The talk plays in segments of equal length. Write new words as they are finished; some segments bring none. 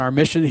our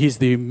mission. He's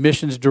the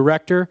missions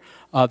director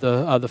of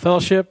the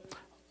fellowship.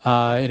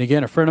 And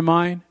again, a friend of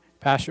mine,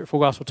 pastor at Full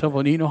Gospel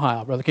Temple in Eaton,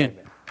 Ohio. Brother Ken.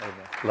 Amen.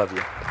 Amen. Love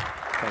you.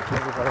 Thank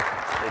you, brother.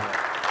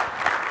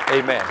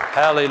 Amen. Amen.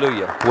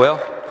 Hallelujah. Well,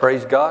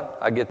 praise God.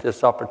 I get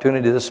this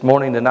opportunity this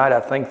morning, tonight. I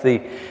thank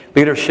the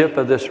leadership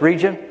of this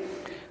region.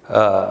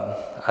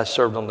 I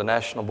served on the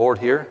national board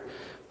here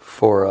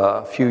for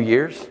a few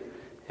years,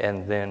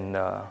 and then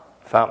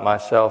found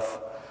myself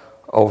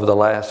over the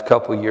last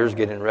couple of years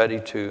getting ready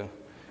to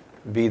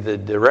be the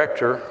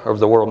director of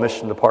the World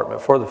Mission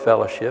Department for the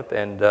fellowship.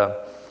 And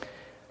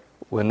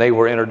when they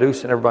were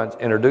introducing, everybody's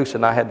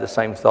introducing, I had the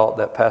same thought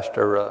that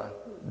Pastor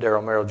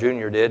Darrell Merrill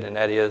Jr. did, and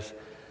that is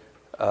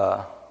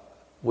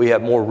we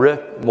have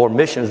more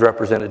missions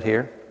represented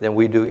here than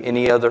we do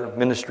any other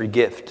ministry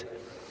gift.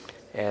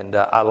 And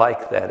I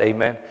like that.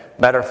 Amen.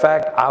 Matter of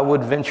fact, I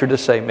would venture to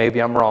say,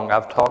 maybe I'm wrong,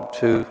 I've talked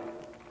to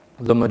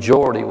the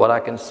majority, what I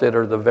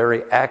consider the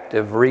very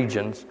active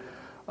regions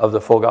of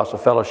the Full Gospel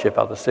Fellowship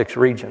out of the 6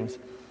 regions.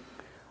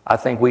 I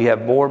think we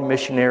have more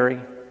missionary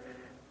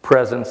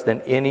presence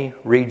than any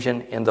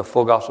region in the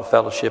Full Gospel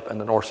Fellowship in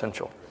the North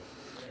Central.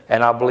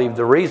 And I believe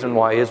the reason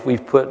why is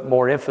we've put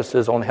more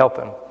emphasis on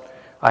helping.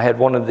 I had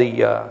one of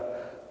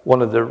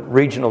the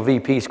regional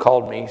VPs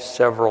called me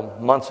several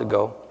months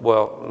ago,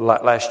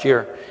 last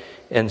year,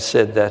 and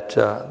said that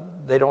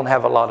they don't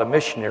have a lot of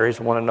missionaries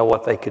and want to know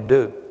what they could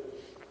do.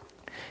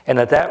 And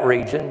at that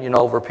region,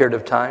 over a period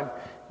of time,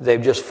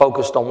 they've just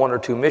focused on 1 or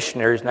 2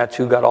 missionaries, and that's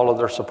who got all of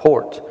their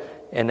support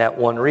in that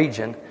one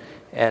region.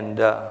 And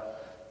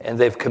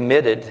they've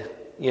committed,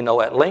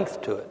 at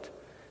length to it.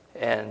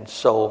 And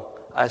so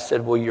I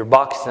said, well, you're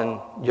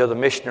boxing the other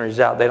missionaries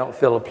out. They don't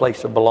feel a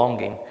place of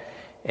belonging,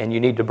 and you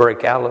need to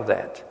break out of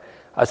that.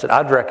 I said,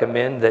 I'd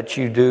recommend that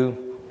you do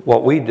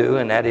what we do,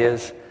 and that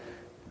is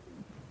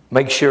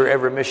make sure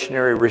every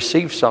missionary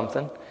receives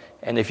something.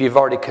 And if you've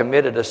already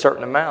committed a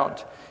certain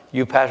amount,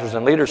 you pastors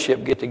and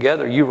leadership get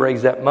together, you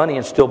raise that money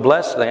and still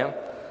bless them,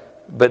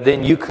 but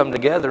then you come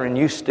together and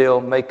you still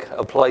make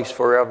a place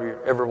for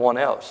everyone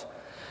else.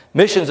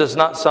 Missions is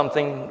not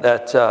something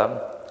that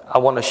I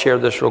want to share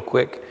this real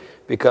quick,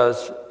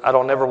 because I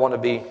don't ever want to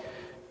be,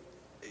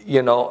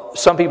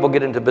 some people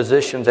get into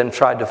positions and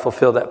try to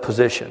fulfill that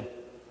position.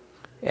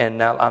 And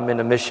now I'm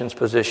in a missions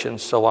position,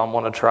 so I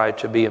want to try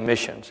to be a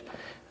missions.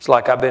 It's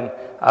like I've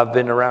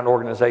been around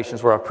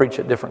organizations where I preach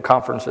at different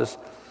conferences.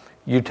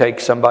 You take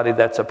somebody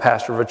that's a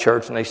pastor of a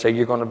church and they say,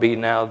 you're going to be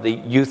now the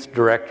youth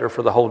director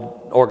for the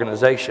whole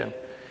organization.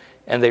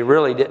 And they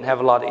really didn't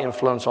have a lot of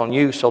influence on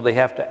you, so they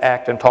have to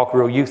act and talk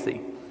real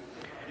youthy.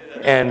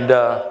 And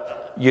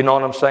you know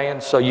what I'm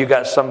saying? So you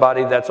got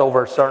somebody that's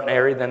over a certain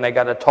area, then they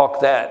got to talk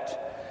that.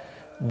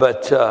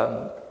 But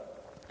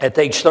at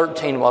age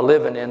 13, while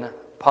living in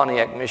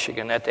Pontiac,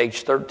 Michigan, at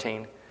age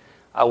 13,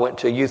 I went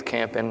to a youth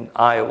camp in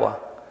Iowa.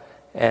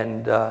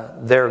 And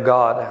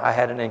I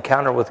had an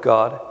encounter with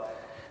God.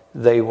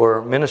 They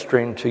were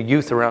ministering to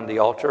youth around the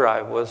altar.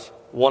 I was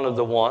one of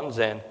the ones.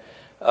 And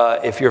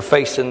if you're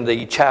facing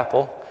the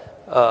chapel,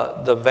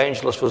 the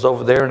evangelist was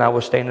over there, and I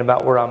was standing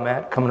about where I'm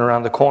at, coming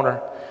around the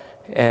corner.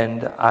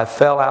 And I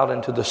fell out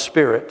into the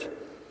Spirit.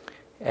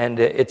 And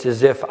it's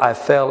as if I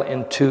fell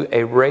into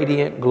a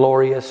radiant,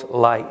 glorious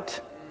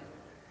light.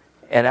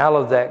 And out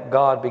of that,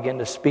 God began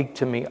to speak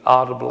to me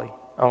audibly.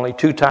 Only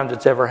 2 times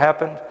it's ever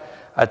happened.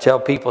 I tell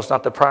people it's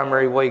not the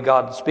primary way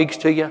God speaks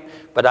to you,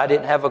 but I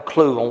didn't have a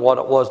clue on what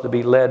it was to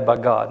be led by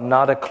God.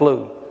 Not a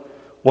clue.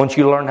 Once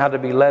you learn how to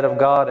be led of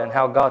God and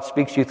how God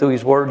speaks to you through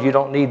His Word, you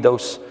don't need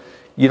those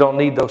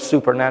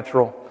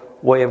supernatural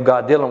way of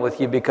God dealing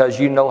with you, because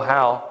you know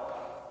how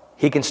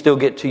He can still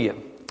get to you.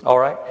 All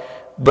right?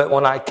 But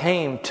when I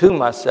came to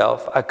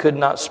myself, I could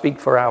not speak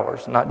for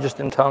hours. Not just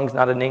in tongues,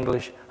 not in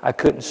English. I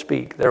couldn't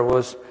speak. There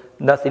was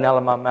nothing out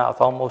of my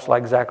mouth, almost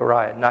like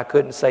Zechariah. And I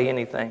couldn't say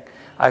anything.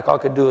 All I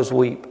could do is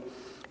weep.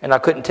 And I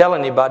couldn't tell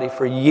anybody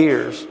for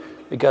years,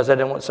 because I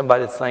didn't want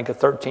somebody to think a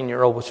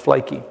 13-year-old was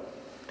flaky.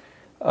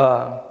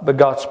 But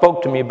God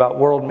spoke to me about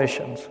world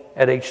missions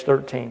at age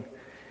 13.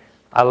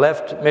 I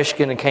left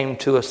Michigan and came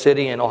to a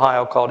city in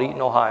Ohio called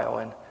Eaton, Ohio,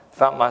 and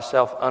found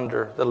myself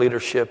under the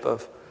leadership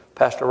of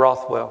Pastor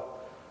Rothwell,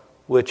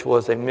 which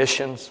was a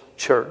missions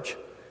church.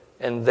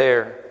 And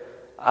there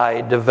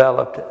I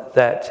developed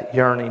that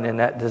yearning and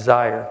that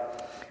desire.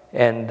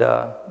 And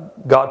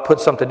God put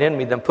something in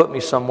me, then put me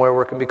somewhere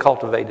where it can be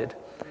cultivated.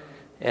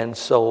 And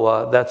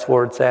so that's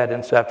where it's at.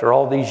 And so after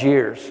all these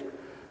years,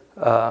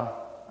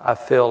 I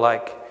feel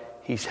like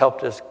He's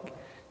helped us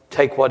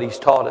take what He's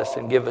taught us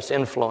and give us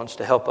influence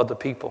to help other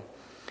people.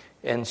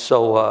 And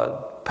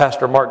so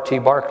Pastor Mark T.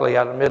 Barkley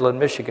out of Midland,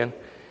 Michigan,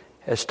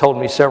 has told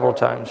me several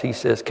times. He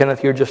says,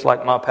 Kenneth, you're just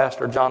like my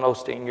pastor, John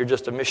Osteen. You're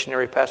just a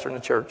missionary pastor in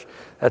the church.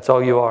 That's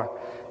all you are.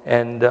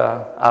 And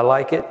I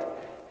like it.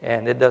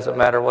 And it doesn't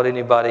matter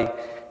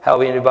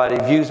how anybody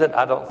views it.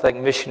 I don't think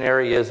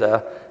missionary is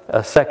a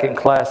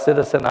second-class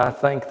citizen. I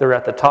think they're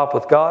at the top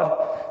with God,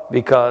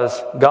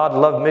 because God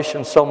loved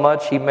missions so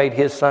much, He made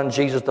His Son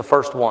Jesus the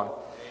first one.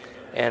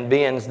 And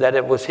being that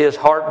it was His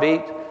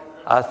heartbeat,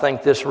 I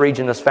think this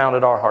region has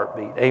founded our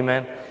heartbeat.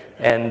 Amen.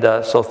 And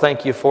so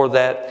thank you for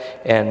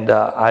that. And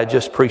I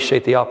just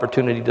appreciate the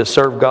opportunity to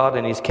serve God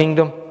in His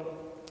kingdom.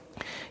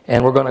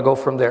 And we're going to go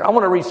from there. I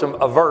want to read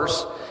a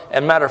verse.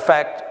 And matter of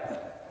fact,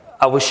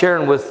 I was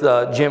sharing with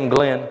Jim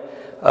Glenn,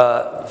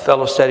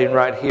 fellow sitting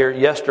right here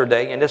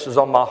yesterday, and this was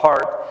on my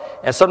heart.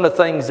 And some of the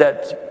things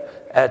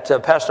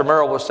that Pastor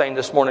Merrill was saying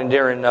this morning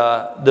during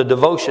the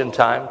devotion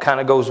time kind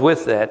of goes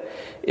with that.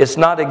 It's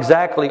not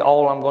exactly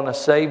all I'm going to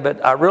say,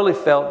 but I really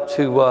felt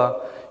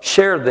to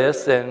share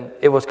this, and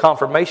it was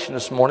confirmation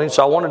this morning.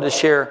 So I wanted to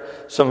share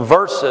some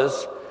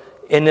verses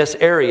in this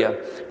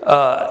area.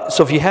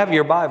 So if you have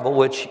your Bible,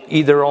 which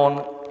either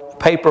on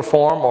paper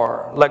form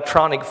or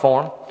electronic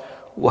form,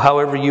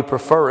 however you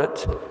prefer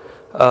it,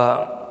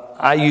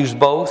 I use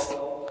both,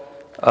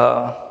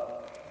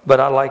 but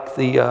I like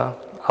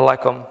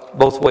them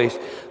both ways.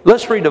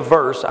 Let's read a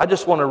verse. I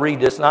just want to read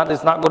this.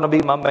 It's not going to be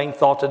my main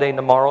thought today and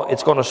tomorrow.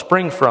 It's going to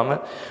spring from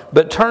it.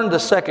 But turn to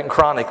 2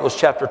 Chronicles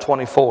chapter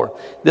 24.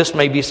 This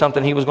may be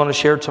something he was going to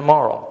share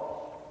tomorrow.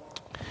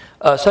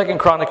 2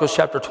 Chronicles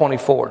chapter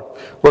 24.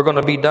 We're going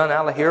to be done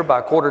out of here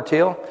by quarter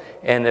till.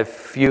 And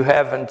if you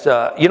haven't,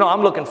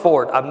 I'm looking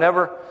forward.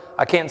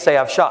 I can't say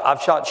I've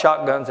shot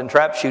shotguns and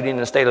trap shooting in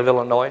the state of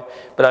Illinois,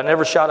 but I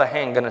never shot a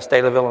handgun in the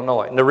state of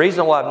Illinois. And the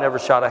reason why I've never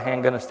shot a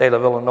handgun in the state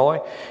of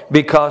Illinois,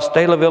 because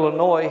state of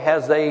Illinois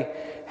has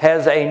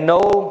a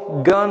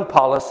no gun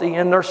policy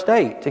in their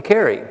state to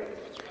carry.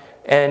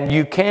 And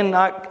you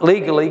cannot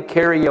legally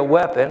carry a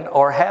weapon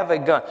or have a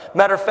gun.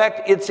 Matter of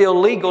fact, it's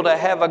illegal to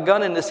have a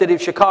gun in the city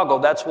of Chicago.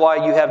 That's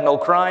why you have no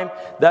crime.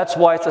 That's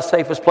why it's the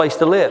safest place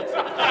to live.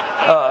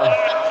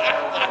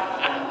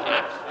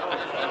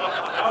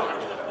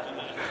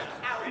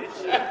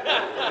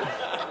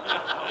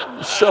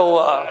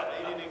 So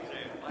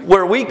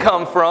where we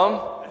come from,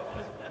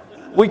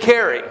 we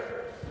carry.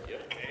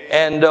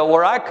 And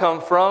where I come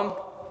from,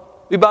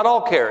 we about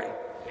all carry.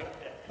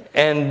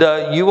 And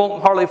you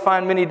won't hardly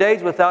find many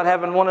days without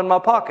having one in my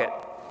pocket.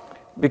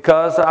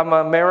 Because I'm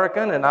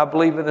American and I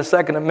believe in the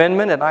Second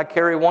Amendment and I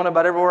carry one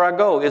about everywhere I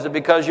go. Is it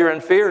because you're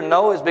in fear?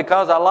 No, it's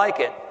because I like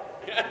it.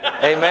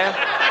 Amen?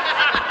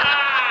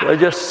 There's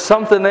just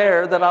something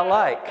there that I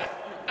like.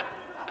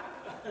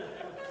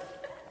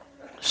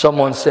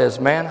 Someone says,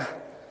 man,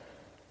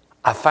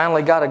 I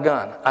finally got a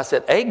gun. I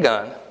said, a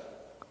gun?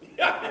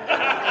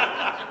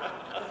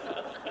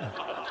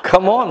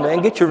 Come on,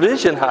 man, get your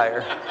vision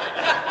higher.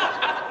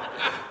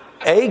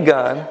 A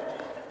gun.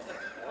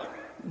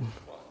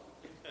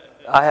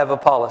 I have a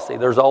policy.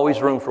 There's always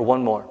room for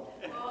one more.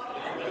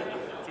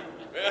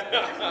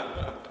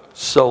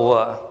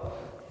 So,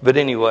 but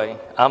anyway,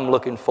 I'm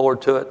looking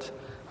forward to it.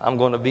 I'm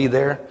going to be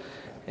there,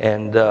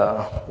 and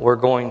we're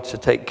going to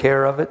take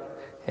care of it,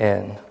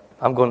 and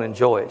I'm going to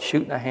enjoy it.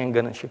 Shooting a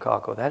handgun in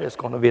Chicago, that is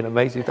going to be an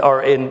amazing thing.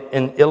 Or in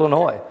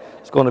Illinois,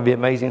 it's going to be an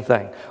amazing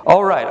thing.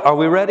 All right, are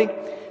we ready?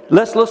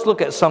 Let's look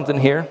at something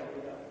here,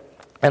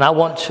 and I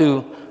want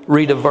to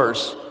read a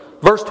verse.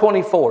 Verse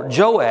 24,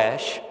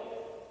 Joash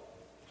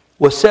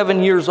was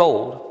 7 years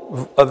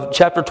old, of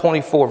chapter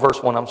 24,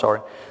 verse 1, I'm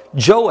sorry.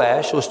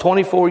 Joash was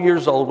 24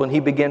 years old when he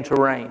began to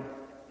reign.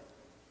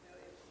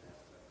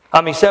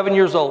 7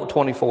 years old,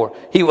 24.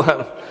 He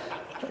was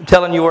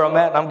telling you where I'm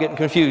at, and I'm getting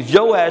confused.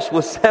 Joash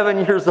was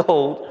 7 years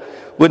old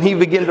when he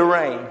began to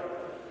reign.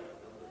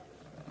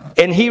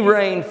 And he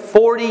reigned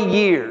 40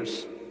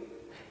 years.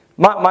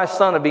 My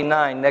son will be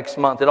 9 next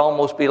month. It'll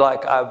almost be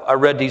like I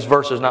read these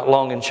verses not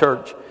long in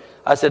church.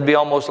 I said it'd be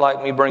almost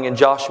like me bringing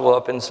Joshua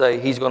up and say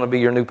he's going to be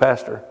your new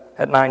pastor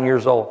at 9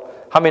 years old.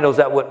 How many knows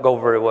that wouldn't go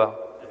very well?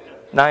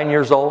 9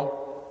 years old.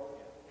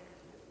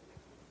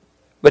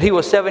 But he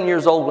was 7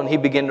 years old when he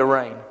began to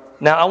reign.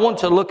 Now I want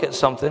to look at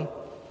something.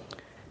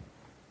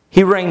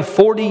 He reigned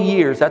 40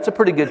 years. That's a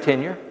pretty good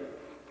tenure.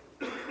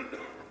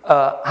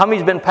 How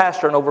many's been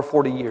pastoring over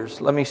 40 years?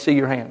 Let me see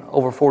your hand.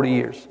 Over 40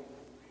 years.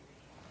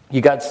 You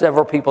got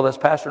several people that's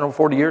pastoring over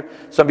 40 years.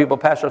 Some people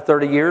pastor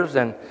 30 years,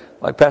 and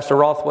like Pastor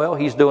Rothwell,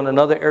 he's doing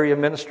another area of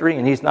ministry,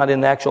 and he's not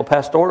in the actual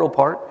pastoral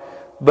part.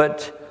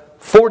 But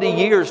 40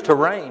 years to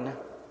reign,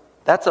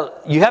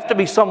 you have to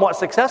be somewhat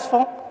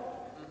successful.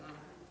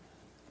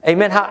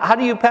 Amen. How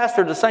do you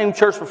pastor the same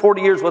church for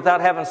 40 years without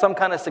having some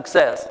kind of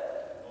success?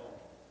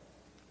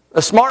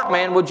 A smart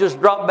man would just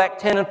drop back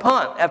 10 and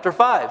punt after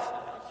 5.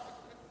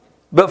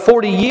 But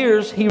 40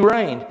 years he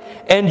reigned.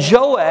 And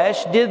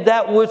Joash did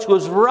that which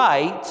was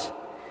right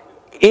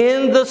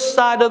in the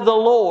sight of the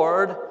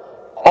Lord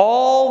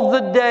all the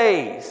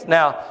days.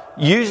 Now,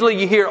 usually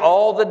you hear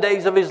all the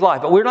days of his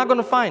life, but we're not going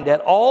to find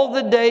that. All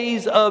the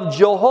days of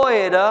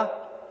Jehoiada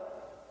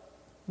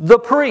the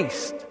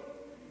priest.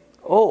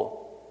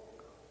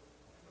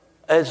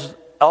 As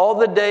all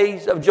the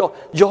days of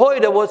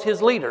Jehoiada was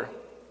his leader.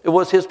 It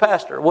was his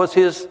pastor. It was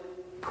his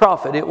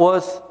prophet. It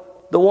was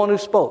the one who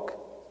spoke.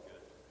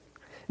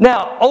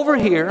 Now, over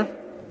here,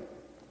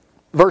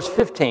 verse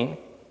 15,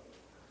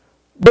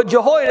 but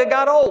Jehoiada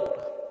got old.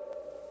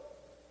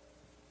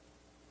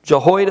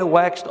 Jehoiada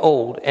waxed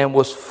old and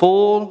was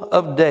full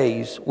of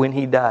days when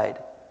he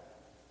died.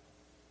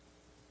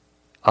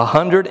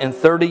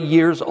 130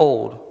 years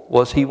old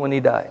was he when he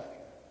died.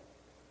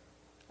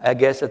 I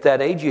guess at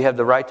that age you have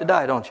the right to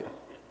die, don't you?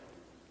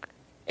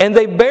 And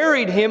they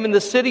buried him in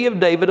the city of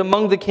David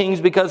among the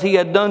kings because he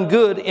had done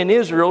good in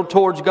Israel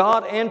towards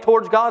God and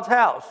towards God's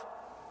house.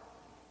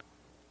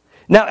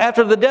 Now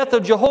after the death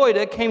of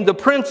Jehoiada came the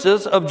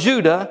princes of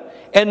Judah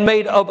and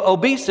made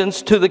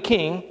obeisance to the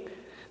king.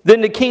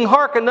 Then the king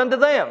hearkened unto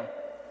them.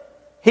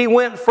 He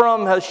went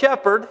from a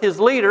shepherd, his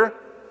leader,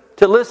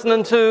 to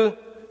listening to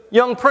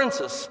young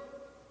princes.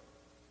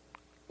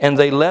 And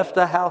they left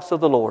the house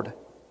of the Lord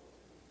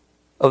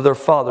of their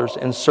fathers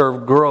and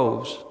served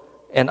groves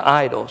and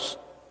idols.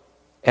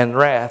 And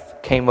wrath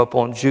came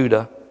upon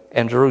Judah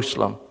and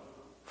Jerusalem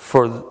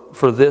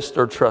for this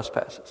their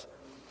trespasses.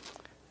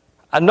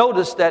 I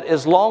noticed that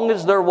as long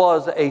as there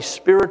was a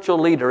spiritual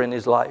leader in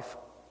his life,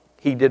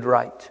 he did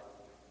right.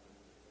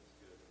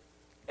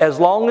 As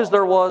long as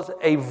there was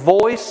a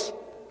voice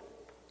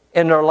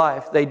in their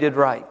life, they did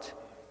right.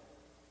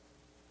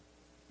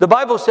 The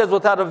Bible says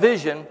without a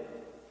vision,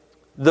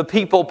 the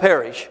people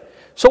perish.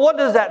 So what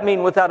does that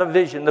mean, without a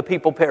vision, the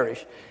people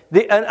perish?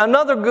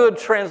 Another good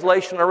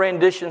translation or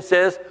rendition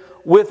says,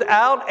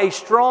 without a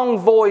strong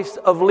voice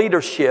of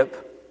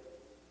leadership,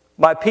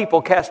 my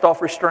people cast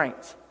off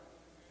restraints.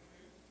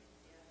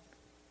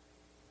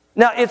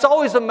 Now, it's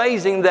always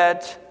amazing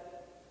that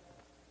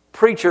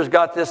preachers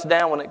got this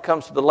down when it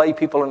comes to the lay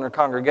people in their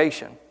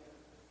congregation.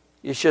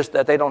 It's just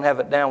that they don't have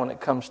it down when it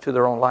comes to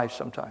their own life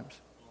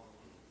sometimes.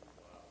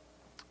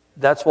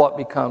 That's what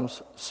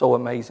becomes so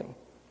amazing.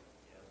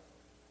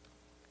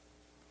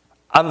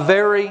 I'm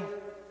very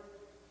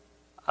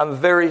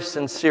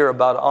sincere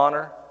about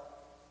honor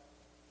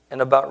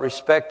and about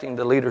respecting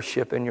the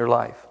leadership in your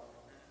life.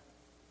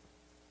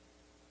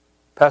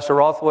 Pastor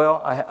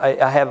Rothwell,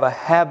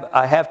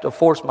 I have to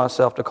force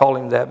myself to call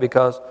him that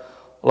because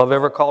all I've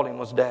ever called him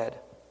was Dad.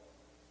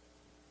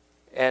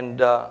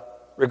 And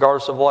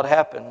regardless of what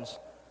happens,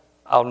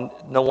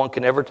 no one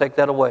can ever take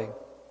that away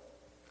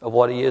of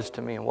what he is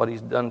to me and what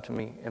he's done to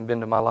me and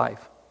been to my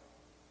life.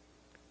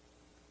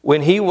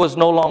 When he was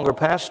no longer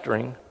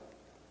pastoring,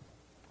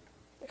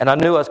 and I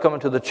knew I was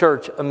coming to the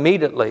church,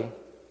 immediately,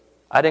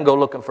 I didn't go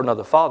looking for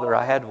another father.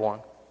 I had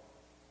one.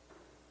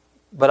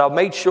 But I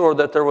made sure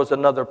that there was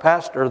another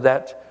pastor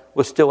that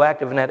was still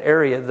active in that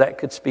area that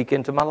could speak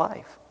into my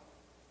life.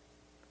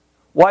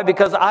 Why?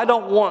 Because I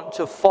don't want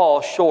to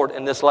fall short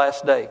in this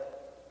last day.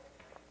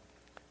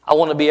 I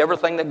want to be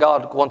everything that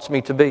God wants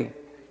me to be.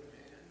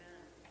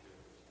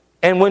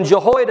 And when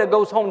Jehoiada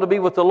goes home to be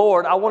with the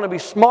Lord, I want to be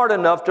smart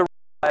enough to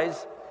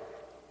realize,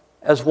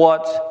 as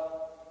what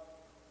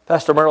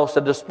Pastor Merrill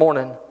said this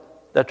morning,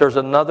 that there's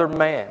another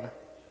man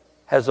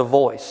has a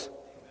voice.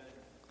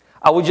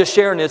 I was just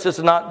sharing this. This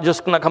is not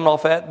coming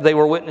off that. They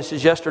were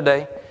witnesses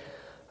yesterday.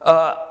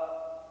 I'm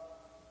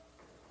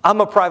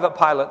a private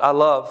pilot. I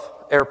love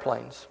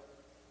airplanes.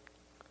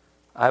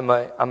 I'm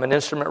an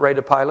instrument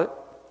rated pilot.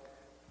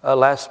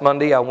 Last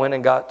Monday I went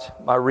and got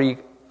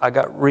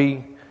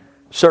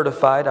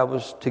recertified. I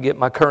was to get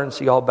my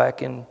currency all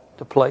back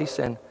into place,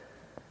 and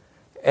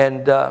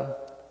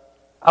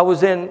I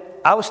was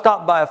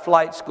stopped by a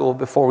flight school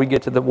before we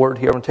get to the word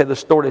here. I'm going to tell you the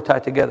story to tie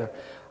it together.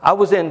 I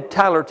was in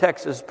Tyler,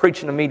 Texas,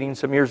 preaching a meeting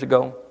some years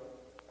ago.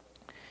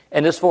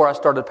 And this is before I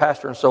started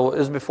pastoring, so it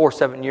was before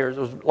 7 years.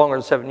 It was longer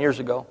than 7 years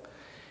ago.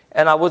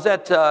 And I was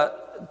at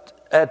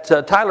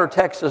Tyler,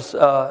 Texas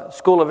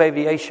School of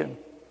Aviation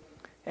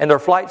and their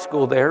flight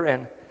school there.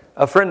 And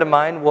a friend of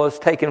mine was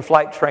taking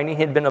flight training.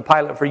 He'd been a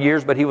pilot for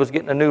years, but he was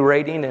getting a new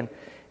rating,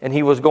 and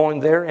he was going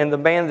there. And the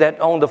man that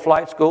owned the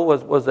flight school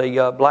was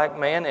a black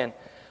man,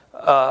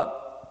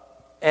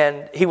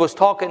 and he was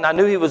talking. I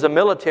knew he was a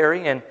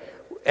military,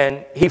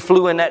 and he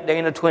flew in that day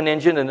in a twin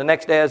engine, and the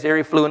next day I was there,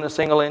 he flew in a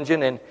single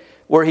engine, and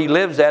where he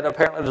lives at,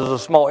 apparently there's a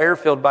small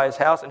airfield by his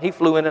house, and he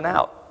flew in and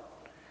out.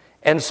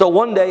 And so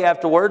one day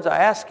afterwards, I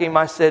asked him,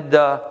 I said,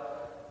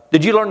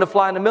 did you learn to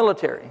fly in the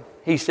military?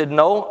 He said,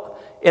 no,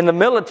 in the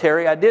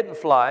military I didn't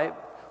fly.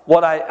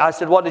 I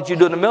said, what did you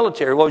do in the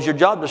military? What was your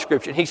job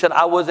description? He said,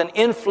 I was an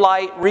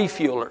in-flight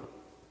refueler.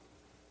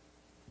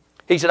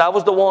 He said, I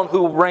was the one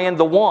who ran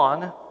the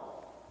one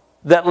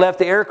that left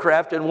the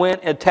aircraft and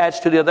went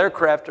attached to the other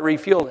aircraft to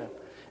refuel them.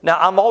 Now,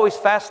 I'm always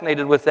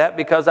fascinated with that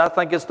because I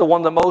think it's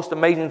one of the most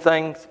amazing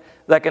things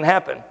that can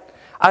happen.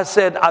 I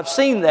said, I've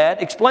seen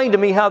that. Explain to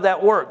me how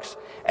that works.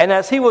 And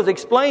as he was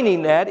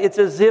explaining that, it's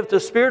as if the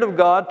Spirit of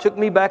God took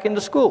me back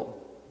into school.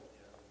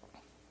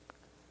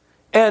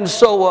 And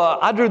so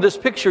I drew this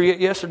picture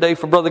yesterday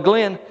for Brother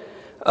Glenn.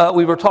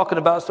 We were talking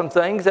about some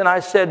things, and I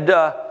said,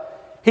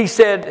 he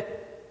said,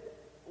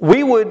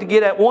 we would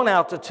get at one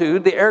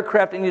altitude. The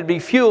aircraft that needed to be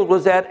fueled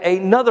was at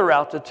another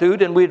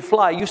altitude, and we'd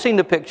fly. You've seen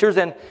the pictures.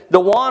 And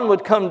the one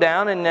would come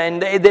down, and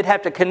they'd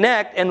have to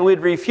connect, and we'd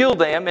refuel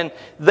them, and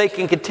they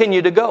can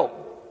continue to go.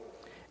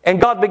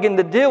 And God began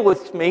to deal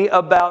with me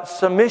about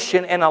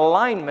submission and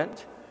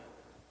alignment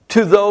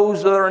to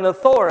those that are in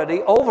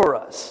authority over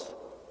us.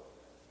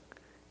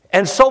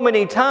 And so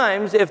many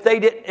times,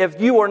 if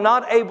you are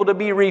not able to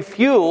be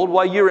refueled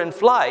while you're in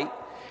flight,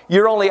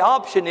 your only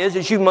option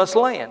is you must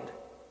land.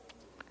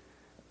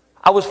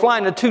 I was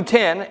flying a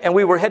 210, and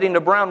we were heading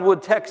to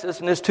Brownwood, Texas,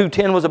 and this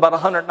 210 was about a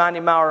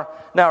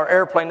 190-mile-an-hour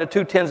airplane. The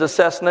 210's a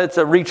Cessna. It's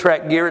a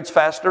retract gear. It's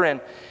faster.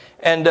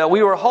 And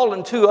we were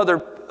hauling two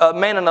other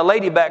man and a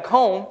lady back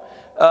home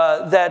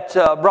that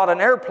brought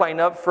an airplane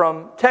up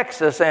from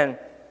Texas, and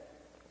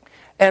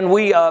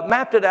we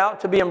mapped it out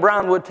to be in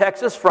Brownwood,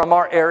 Texas from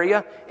our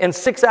area in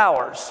 6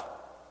 hours.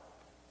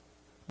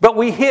 But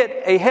we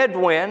hit a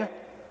headwind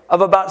of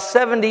about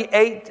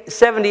 78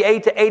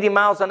 to 80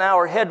 miles an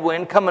hour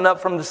headwind coming up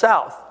from the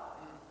south.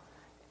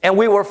 And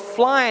we were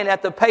flying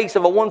at the pace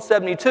of a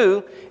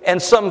 172,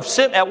 and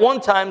at one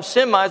time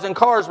semis and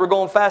cars were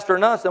going faster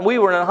than us, and we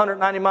were in a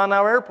 190 mile an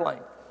hour airplane.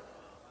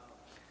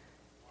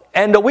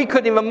 And we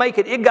couldn't even make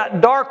it. It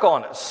got dark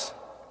on us.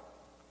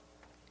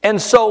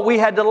 And so we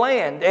had to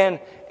land and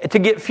to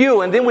get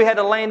fuel, and then we had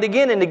to land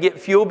again and to get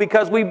fuel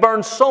because we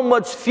burned so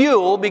much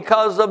fuel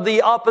because of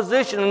the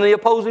opposition and the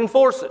opposing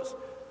forces.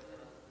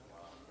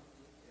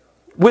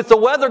 With the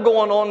weather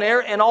going on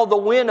there and all the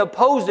wind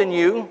opposing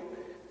you,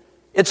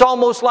 it's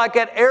almost like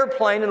that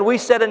airplane, and we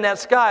sat in that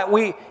sky.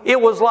 It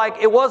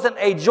wasn't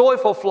a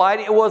joyful flight,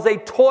 it was a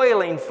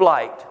toiling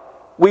flight.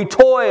 We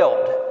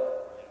toiled.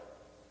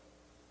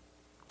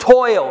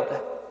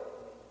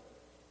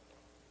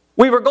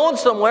 We were going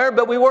somewhere,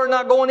 but we were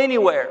not going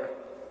anywhere.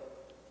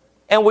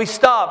 And we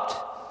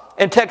stopped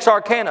in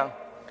Texarkana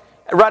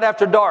right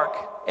after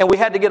dark. And we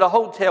had to get a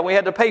hotel. We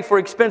had to pay for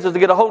expenses to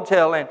get a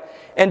hotel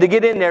and to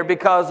get in there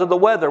because of the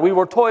weather. We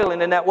were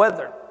toiling in that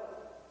weather.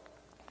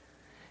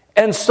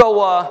 And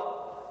so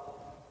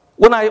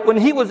when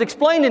he was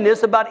explaining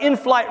this about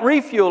in-flight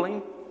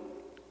refueling,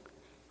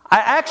 I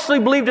actually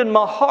believed in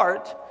my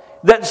heart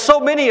that so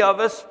many of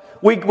us,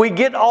 we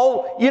get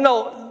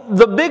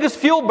the biggest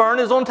fuel burn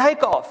is on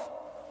takeoff.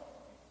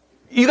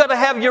 You got to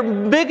have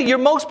your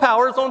most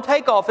power is on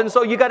takeoff. And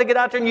so you got to get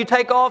out there and you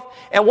take off.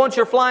 And once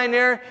you're flying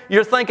there,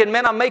 you're thinking,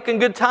 man, I'm making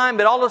good time.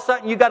 But all of a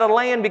sudden you got to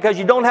land because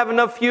you don't have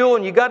enough fuel.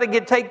 And you got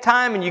to take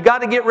time. And you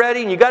got to get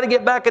ready. And you got to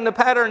get back in the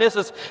pattern. This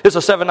is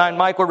a 79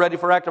 Mike. We're ready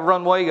for active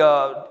runway.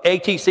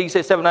 ATC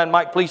says 79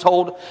 Mike, please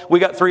hold. We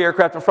got 3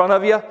 aircraft in front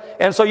of you.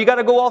 And so you got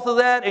to go off of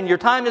that. And your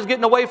time is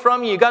getting away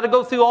from you. You got to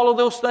go through all of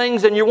those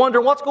things. And you're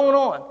wondering what's going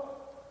on.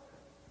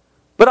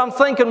 But I'm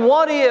thinking,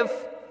 what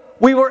if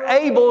we were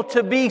able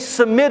to be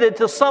submitted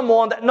to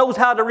someone that knows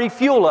how to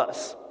refuel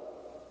us?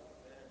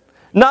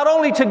 Not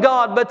only to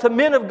God, but to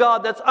men of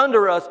God that's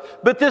under us.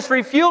 But this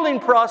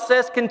refueling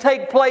process can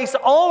take place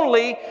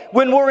only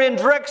when we're in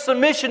direct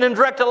submission and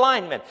direct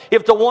alignment.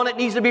 If the one that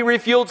needs to be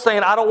refueled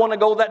saying, I don't want to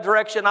go that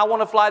direction, I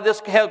want to fly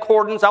this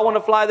coordinates, I want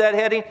to fly that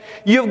heading,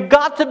 you've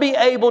got to be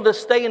able to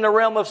stay in the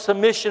realm of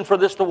submission for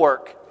this to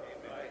work.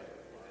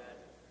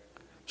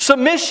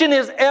 Submission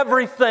is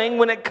everything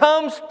when it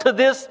comes to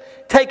this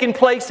taking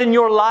place in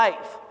your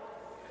life.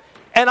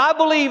 And I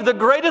believe the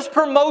greatest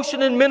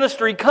promotion in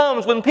ministry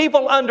comes when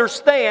people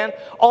understand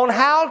on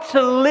how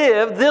to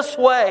live this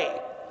way.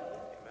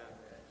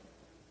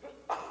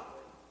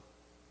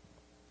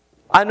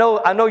 I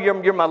know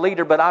you're my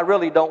leader, but I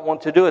really don't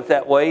want to do it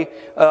that way.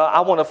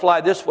 I want to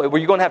fly this way. Well,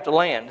 you're going to have to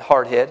land,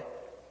 hardhead.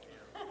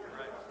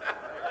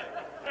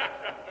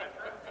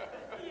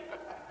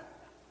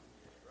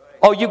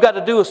 All you got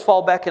to do is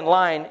fall back in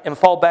line and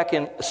fall back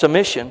in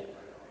submission,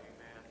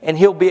 and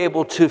He'll be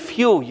able to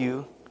fuel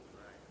you.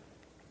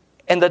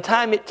 And the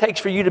time it takes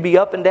for you to be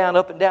up and down,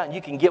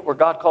 you can get where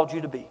God called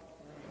you to be.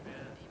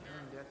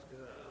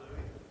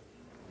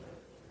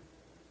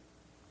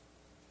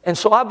 And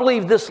so I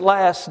believe this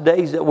last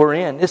days that we're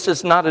in, this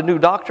is not a new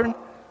doctrine.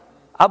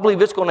 I believe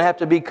it's going to have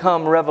to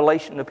become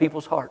revelation to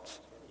people's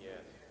hearts.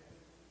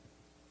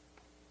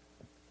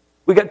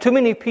 We got too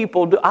many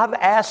people. I've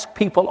asked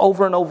people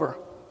over and over,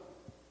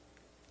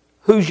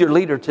 who's your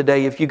leader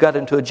today? If you got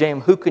into a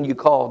jam, who can you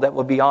call that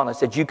would be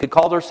honest, that you could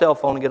call their cell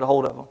phone and get a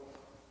hold of them?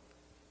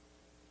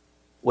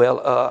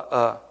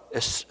 Well,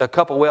 it's a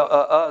couple,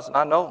 us, and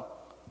I know.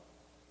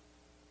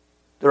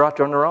 They're out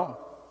there on their own.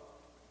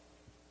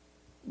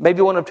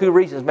 Maybe one of two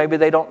reasons. Maybe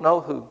they don't know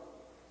who.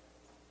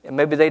 And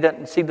maybe they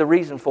didn't see the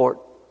reason for it.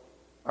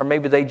 Or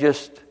maybe they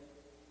just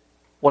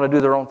want to do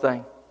their own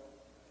thing.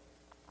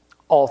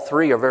 All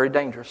three are very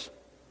dangerous.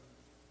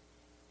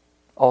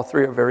 All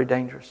three are very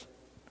dangerous.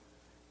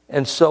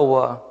 And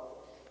so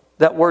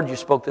that word you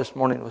spoke this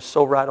morning was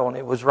so right on.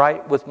 It was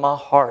right with my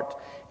heart.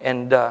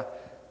 And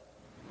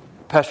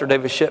Pastor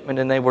David Shipman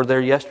and they were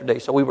there yesterday,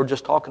 so we were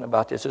just talking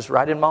about this. It's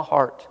right in my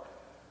heart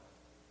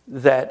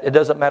that it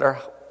doesn't matter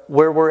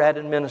where we're at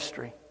in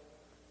ministry.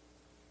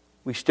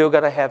 We still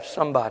got to have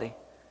somebody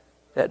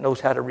that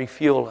knows how to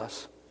refuel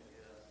us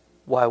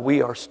while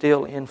we are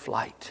still in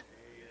flight.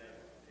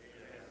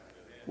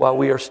 While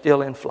we are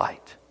still in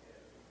flight.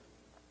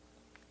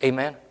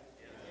 Amen.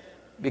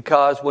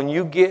 Because when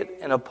you get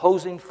an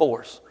opposing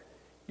force,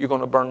 you're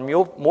going to burn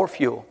more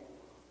fuel,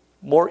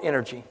 more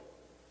energy.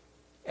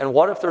 And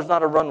what if there's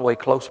not a runway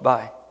close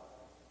by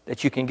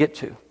that you can get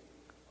to?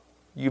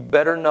 You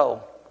better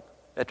know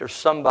that there's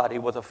somebody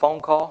with a phone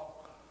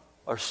call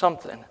or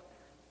something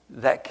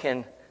that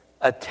can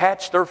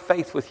attach their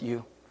faith with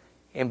you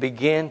and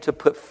begin to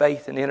put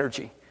faith and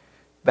energy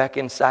back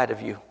inside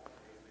of you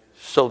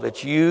so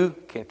that you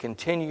can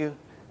continue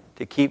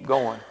to keep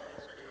going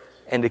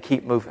and to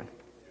keep moving.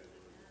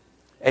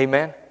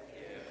 Amen?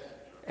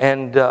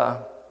 And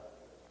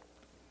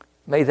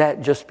may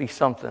that just be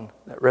something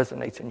that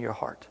resonates in your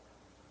heart.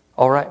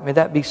 All right? May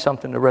that be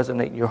something to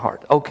resonate in your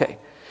heart. Okay.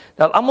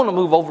 Now, I'm going to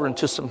move over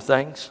into some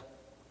things.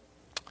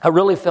 I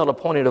really felt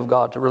appointed of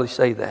God to really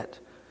say that.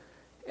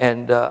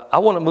 And I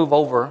want to move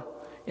over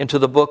into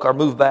the book, or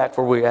move back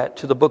where we're at,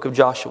 to the book of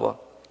Joshua.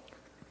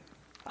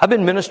 I've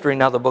been ministering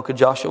now the book of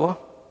Joshua.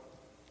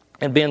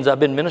 And being as I've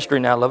been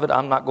ministering now of it,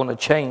 I'm not going to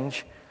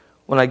change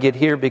when I get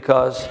here,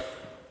 because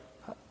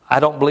I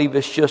don't believe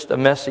it's just a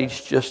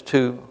message just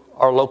to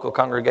our local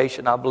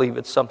congregation. I believe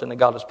it's something that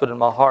God has put in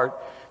my heart,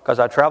 because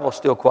I travel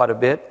still quite a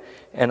bit,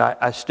 and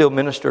I still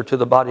minister to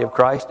the body of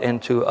Christ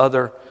and to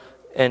other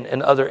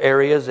in other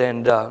areas.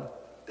 And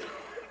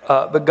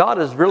but God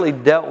has really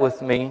dealt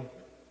with me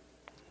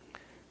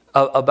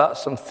about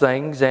some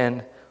things,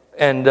 and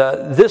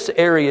this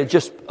area,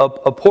 just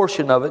a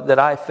portion of it that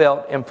I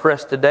felt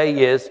impressed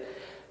today, is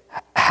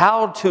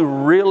how to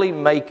really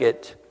make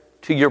it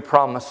to your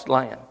promised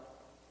land.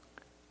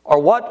 Or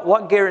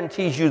what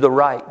guarantees you the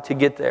right to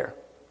get there?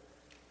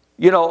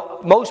 You know,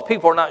 most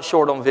people are not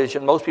short on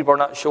vision. Most people are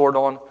not short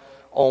on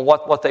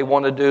what they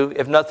want to do.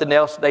 If nothing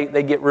else,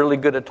 they get really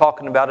good at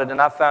talking about it.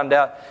 And I found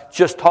out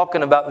just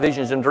talking about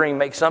visions and dreams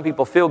makes some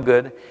people feel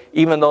good,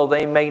 even though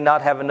they may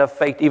not have enough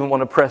faith to even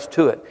want to press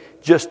to it.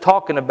 Just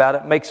talking about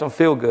it makes them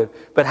feel good.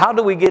 But how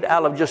do we get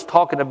out of just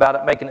talking about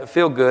it, making it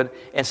feel good,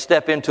 and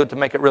step into it to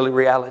make it really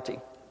reality?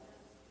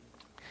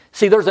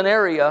 See, there's an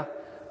area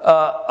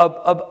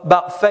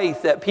about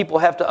faith that people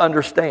have to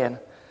understand.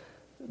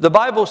 The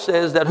Bible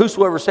says that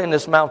whosoever say in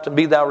this mountain,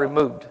 be thou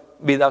removed,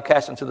 be thou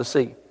cast into the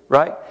sea,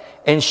 right?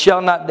 And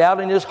shall not doubt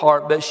in his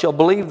heart, but shall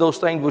believe those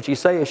things which he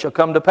saith shall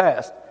come to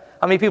pass.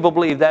 How many people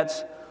believe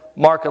that's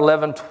Mark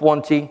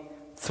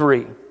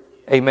 11:23?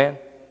 Amen.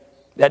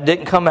 That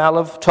didn't come out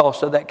of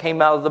Tulsa, that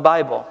came out of the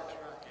Bible.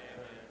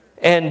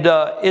 And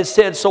it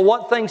said, so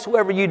what things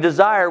soever you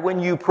desire when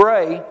you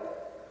pray,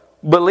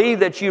 believe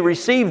that you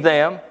receive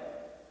them.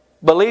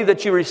 Believe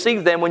that you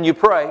receive them when you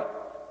pray.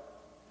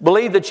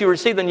 Believe that you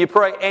receive them when you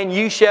pray, and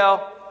you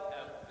shall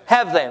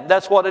have them.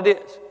 That's what it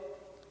is.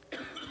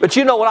 But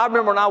you know what? I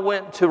remember when I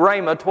went to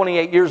Rhema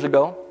 28 years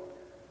ago.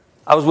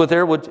 I was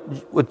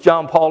with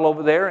John Paul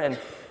over there, and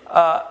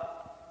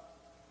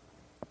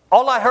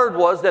all I heard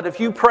was that if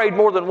you prayed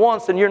more than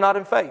once, then you're not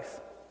in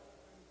faith.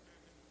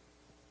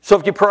 So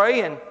if you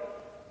pray and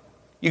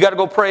you got to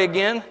go pray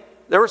again,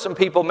 there were some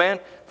people, man,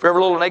 for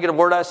every little negative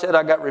word I said,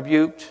 I got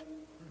rebuked.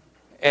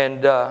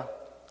 And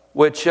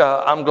which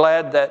I'm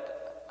glad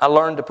that I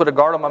learned to put a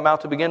guard on my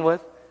mouth to begin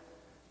with.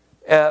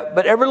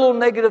 But every little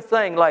negative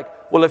thing,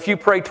 like, well, if you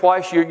pray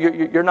twice,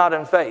 you're not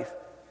in faith.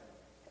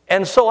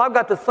 And so I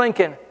got to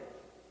thinking,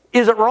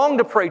 is it wrong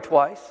to pray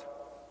twice?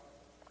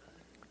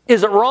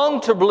 Is it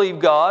wrong to believe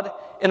God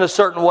in a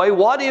certain way?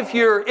 What if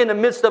you're in the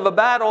midst of a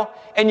battle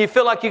and you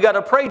feel like you got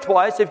to pray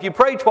twice? If you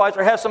pray twice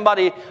or have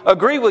somebody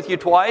agree with you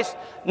twice,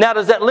 now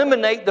does that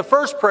eliminate the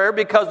first prayer?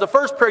 Because the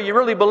first prayer you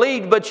really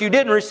believed, but you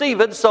didn't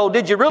receive it. So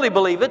did you really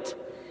believe it?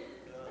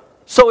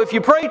 So if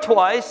you pray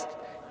twice,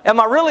 am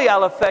I really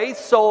out of faith?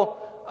 So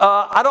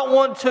I don't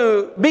want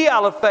to be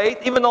out of faith,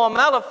 even though I'm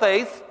out of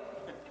faith.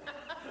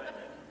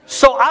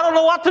 So I don't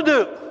know what to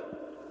do.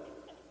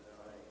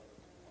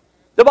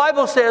 The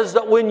Bible says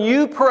that when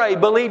you pray,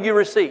 believe you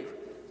receive.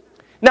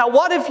 Now,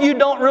 what if you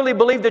don't really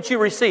believe that you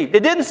received?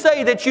 It didn't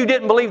say that you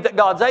didn't believe that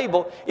God's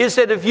able. It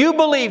said if you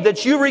believe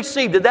that you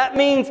received it, that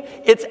means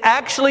it's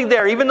actually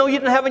there. Even though you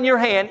didn't have it in your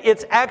hand,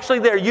 it's actually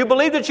there. You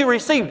believe that you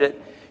received it,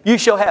 you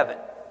shall have it.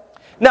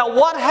 Now,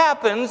 what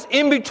happens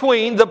in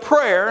between the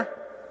prayer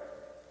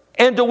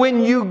and to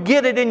when you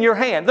get it in your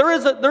hand?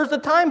 There's a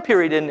time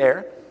period in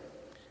there.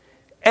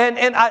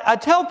 And I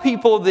tell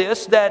people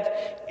this,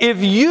 that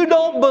if you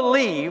don't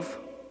believe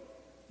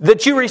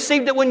that you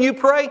received it when you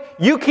pray,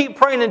 you keep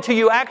praying until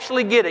you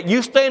actually get it.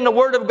 You stay in the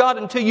Word of God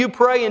until you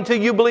pray,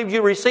 until you believe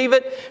you receive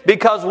it.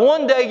 Because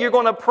one day you're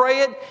going to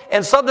pray it,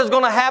 and something's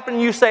going to happen,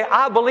 and you say,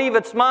 I believe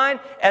it's mine,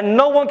 and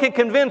no one can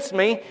convince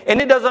me,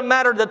 and it doesn't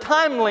matter the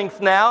time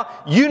length now,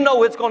 you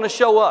know it's going to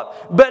show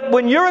up. But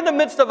when you're in the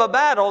midst of a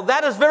battle,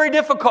 that is very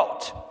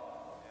difficult.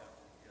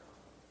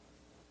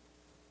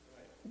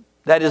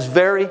 That is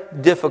very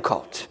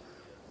difficult.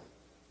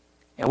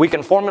 And we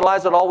can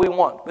formalize it all we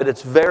want, but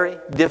it's very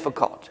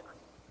difficult.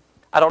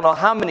 I don't know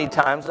how many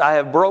times I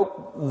have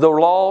broke the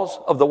laws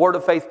of the Word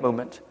of Faith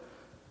movement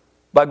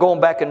by going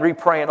back and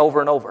re-praying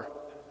over and over.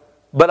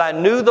 But I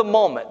knew the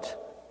moment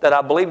that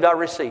I believed I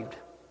received.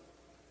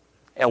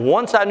 And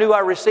once I knew I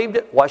received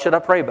it, why should I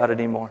pray about it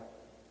anymore?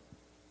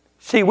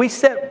 See, we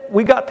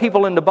got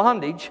people into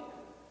bondage,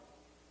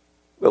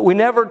 but we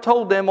never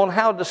told them on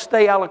how to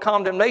stay out of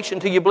condemnation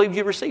until you believed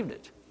you received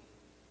it.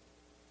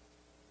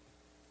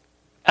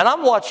 And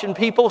I'm watching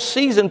people,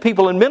 seasoned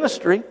people in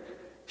ministry,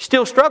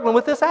 still struggling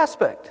with this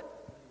aspect.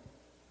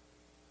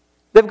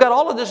 They've got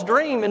all of this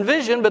dream and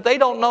vision, but they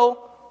don't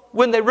know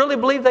when they really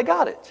believe they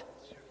got it.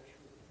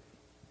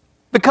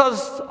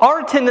 Because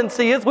our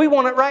tendency is we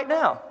want it right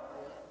now.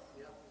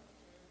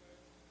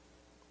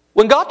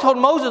 When God told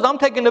Moses, I'm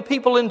taking the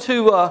people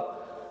into,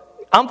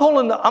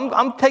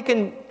 I'm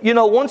taking,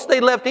 once they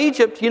left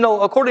Egypt,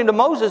 according to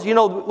Moses,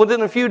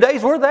 within a few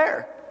days we're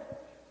there.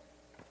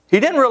 He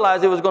didn't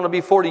realize it was going to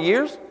be 40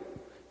 years.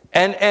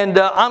 And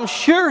I'm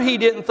sure he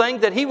didn't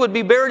think that he would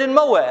be buried in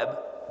Moab.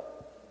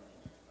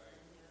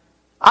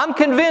 I'm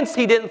convinced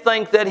he didn't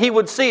think that he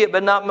would see it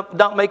but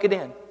not make it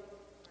in.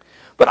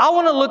 But I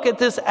want to look at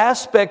this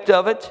aspect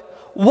of it.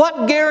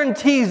 What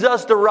guarantees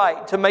us the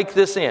right to make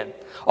this in?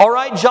 All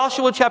right,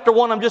 Joshua chapter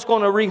 1, I'm just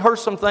going to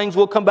rehearse some things.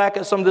 We'll come back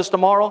at some of this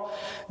tomorrow.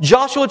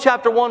 Joshua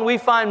chapter 1, we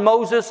find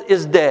Moses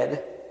is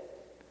dead.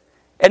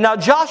 And now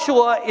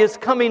Joshua is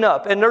coming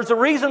up. And there's a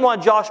reason why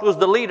Joshua is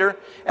the leader.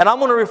 And I'm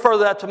going to refer to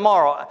that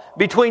tomorrow.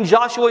 Between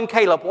Joshua and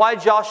Caleb. Why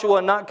Joshua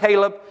and not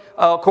Caleb?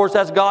 Of course,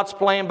 that's God's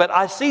plan. But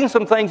I've seen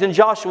some things in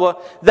Joshua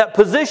that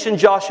position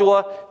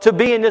Joshua to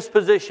be in this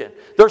position.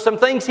 There's some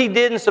things he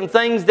did and some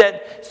things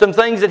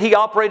that he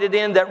operated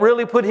in that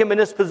really put him in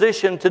this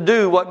position to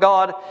do what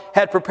God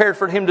had prepared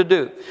for him to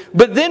do.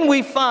 But then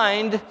we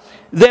find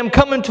them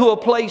coming to a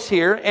place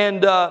here,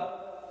 and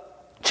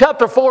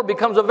chapter 4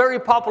 becomes a very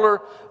popular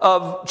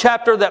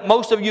chapter that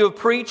most of you have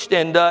preached,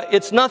 and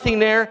it's nothing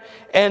there.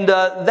 And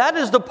that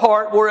is the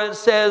part where it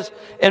says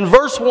in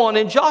verse 1,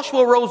 And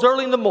Joshua rose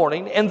early in the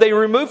morning, and they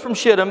removed from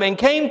Shittim and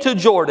came to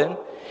Jordan,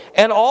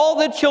 and all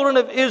the children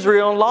of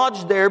Israel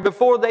lodged there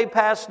before they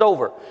passed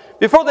over.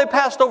 Before they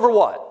passed over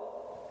what?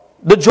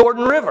 The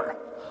Jordan River.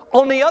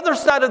 On the other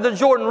side of the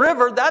Jordan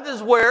River, that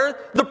is where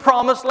the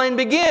promised land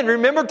began.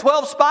 Remember,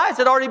 12 spies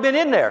had already been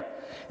in there.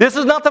 This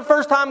is not the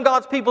first time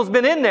God's people's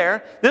been in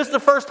there. This is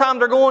the first time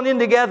they're going in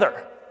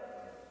together.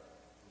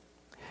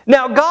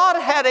 Now,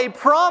 God had a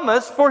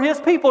promise for His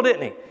people,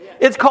 didn't He?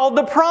 It's called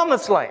the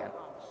Promised Land.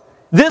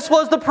 This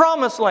was the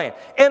Promised Land.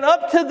 And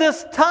up to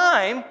this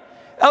time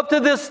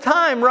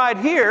right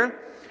here,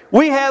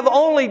 we have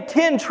only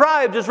 10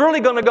 tribes that's really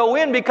going to go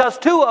in because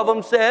 2 of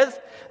them says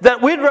that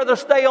we'd rather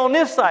stay on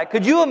this side.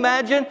 Could you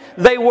imagine?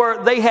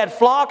 They had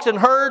flocks and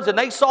herds, and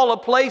they saw a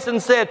place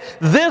and said,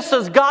 this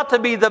has got to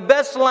be the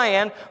best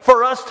land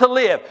for us to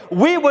live.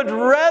 We would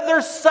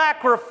rather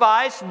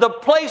sacrifice the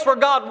place where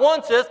God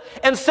wants us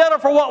and settle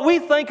for what we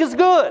think is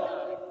good.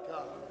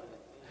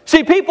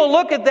 See, people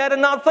look at that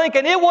and not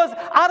thinking,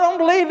 I don't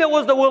believe it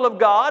was the will of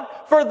God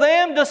for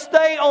them to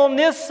stay on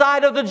this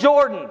side of the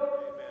Jordan.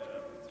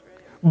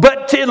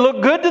 But it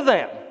looked good to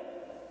them.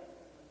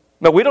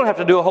 But we don't have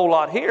to do a whole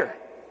lot here.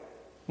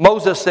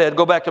 Moses said,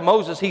 go back to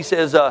Moses, he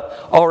says,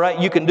 all right,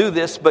 you can do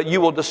this, but you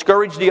will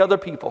discourage the other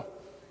people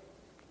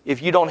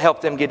if you don't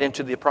help them get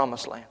into the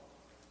promised land.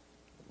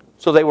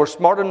 So they were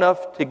smart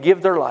enough to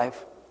give their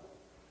life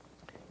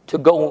to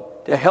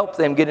go to help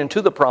them get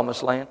into the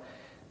promised land.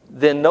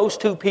 Then those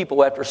 2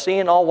 people, after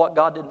seeing all what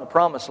God did in the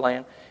promised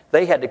land,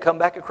 they had to come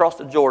back across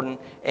the Jordan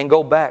and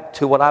go back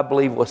to what I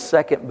believe was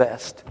second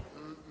best.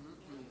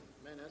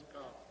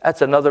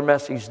 That's another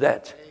message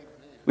that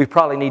we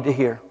probably need to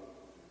hear.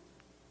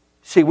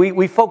 See,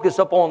 we focus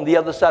up on the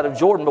other side of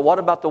Jordan, but what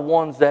about the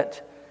ones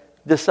that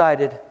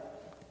decided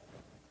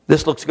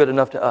this looks good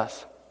enough to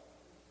us?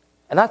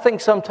 And I think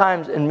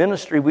sometimes in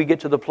ministry we get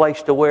to the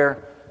place to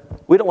where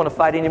we don't want to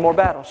fight any more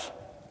battles.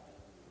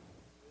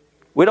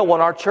 We don't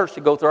want our church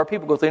to go through, our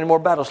people go through any more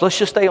battles. Let's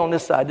just stay on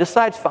this side. This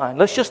side's fine.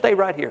 Let's just stay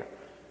right here.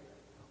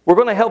 We're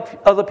going to help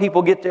other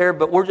people get there,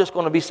 but we're just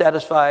going to be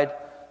satisfied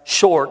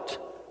short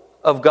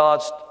of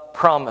God's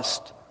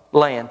promised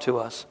land to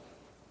us.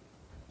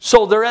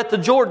 So they're at the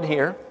Jordan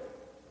here.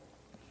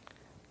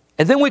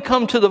 And then we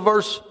come to the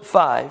verse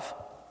 5.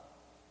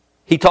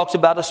 He talks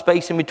about a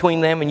space in between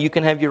them, and you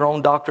can have your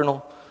own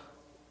doctrinal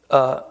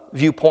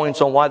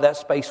viewpoints on why that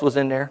space was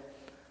in there.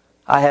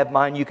 I have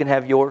mine, you can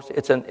have yours.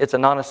 It's a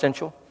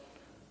non-essential.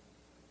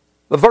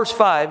 But verse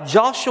 5,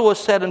 Joshua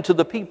said unto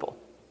the people,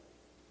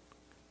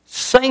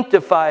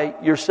 sanctify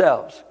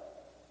yourselves.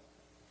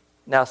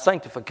 Now,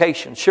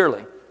 sanctification,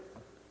 surely,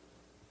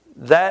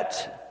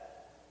 that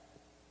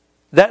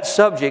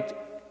subject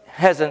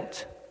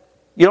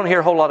you don't hear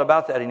a whole lot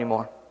about that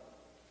anymore.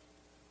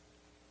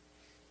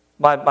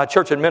 My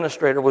church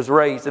administrator was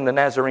raised in the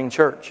Nazarene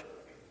church.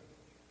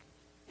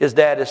 His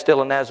dad is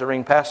still a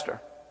Nazarene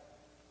pastor.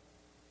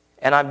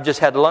 And I just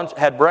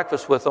had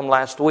breakfast with him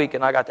last week,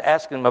 and I got to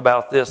ask him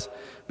about this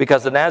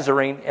because the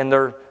Nazarene and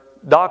their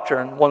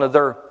doctrine, one of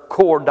their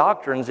core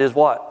doctrines is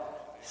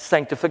what?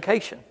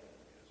 Sanctification.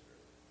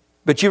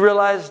 But you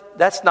realize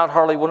that's not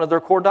hardly one of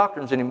their core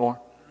doctrines anymore.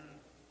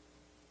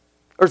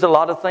 There's a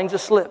lot of things that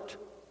slipped.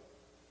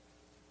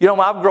 You know,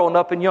 I've grown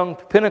up in Young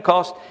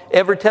Pentecost,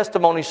 every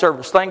testimony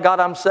service. Thank God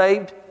I'm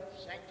saved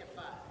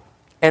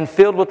and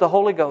filled with the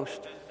Holy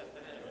Ghost.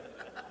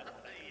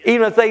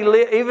 Even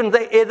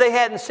if they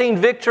hadn't seen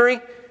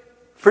victory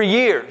for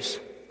years,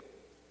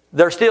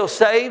 they're still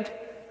saved,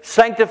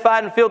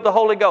 sanctified, and filled with the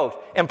Holy Ghost.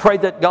 And pray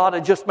that God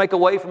would just make a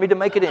way for me to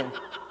make it in.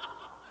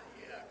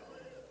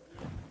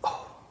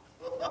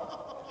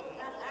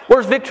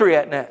 Where's victory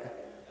at in that?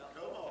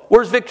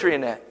 Where's victory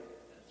in that?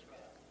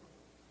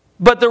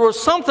 But there was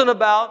something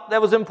about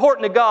that was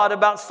important to God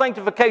about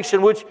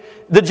sanctification, which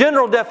the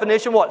general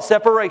definition, what?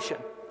 Separation.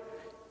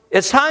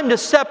 It's time to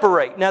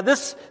separate. Now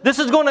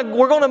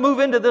we're going to move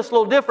into this a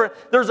little different.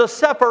 There's a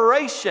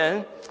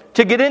separation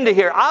to get into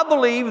here. I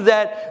believe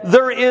that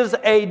there is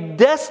a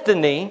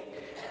destiny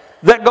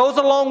that goes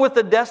along with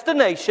the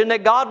destination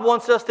that God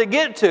wants us to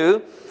get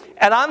to.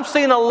 And I'm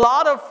seeing a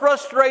lot of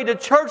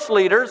frustrated church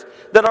leaders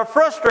that are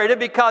frustrated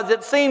because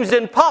it seems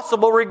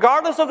impossible,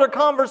 regardless of their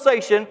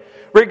conversation,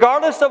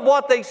 regardless of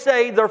what they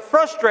say, they're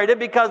frustrated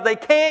because they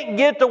can't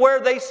get to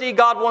where they see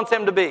God wants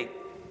them to be.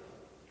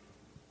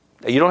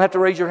 Now, you don't have to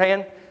raise your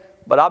hand,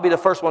 but I'll be the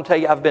first one to tell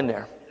you I've been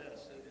there.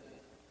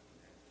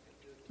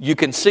 You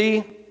can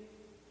see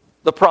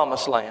the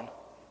promised land.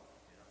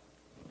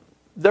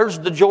 There's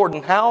the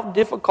Jordan. How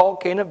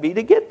difficult can it be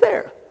to get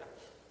there?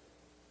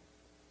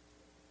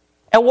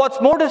 And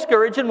what's more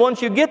discouraging,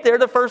 once you get there,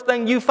 the first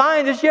thing you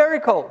find is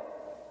Jericho.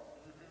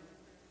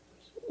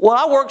 Well,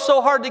 I worked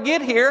so hard to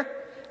get here,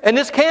 and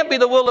this can't be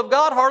the will of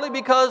God hardly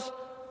because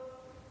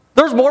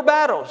there's more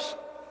battles.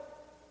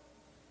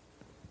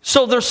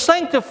 So there's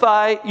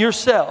sanctify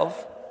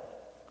yourself,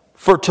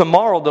 for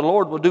tomorrow the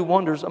Lord will do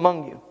wonders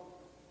among you.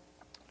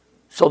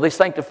 So they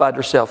sanctified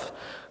themselves.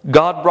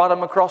 God brought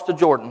them across the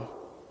Jordan.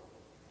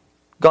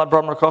 God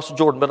brought them across the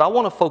Jordan. But I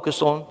want to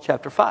focus on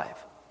chapter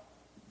 5.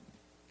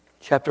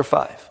 Chapter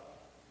 5.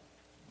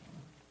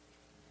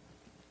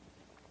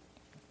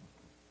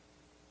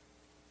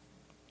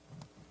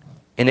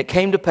 And it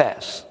came to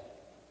pass,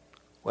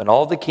 when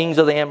all the kings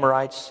of the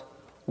Amorites,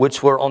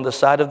 which were on the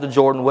side of the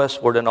Jordan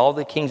westward, and all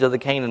the kings of the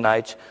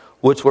Canaanites,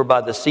 which were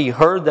by the sea,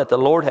 heard that the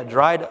Lord had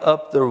dried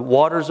up the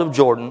waters of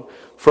Jordan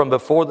from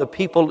before the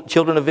people,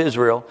 children of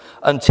Israel,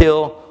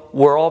 until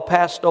were all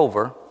passed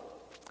over,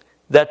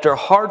 that their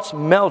hearts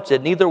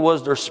melted, neither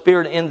was there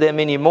spirit in them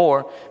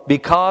anymore,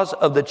 because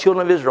of the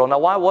children of Israel. Now,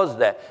 why was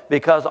that?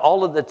 Because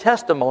all of the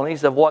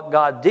testimonies of what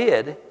God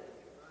did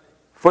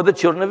for the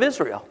children of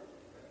Israel.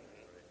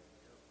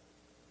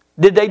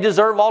 Did they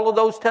deserve all of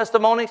those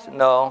testimonies?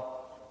 No.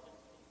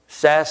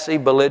 Sassy,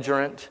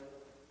 belligerent,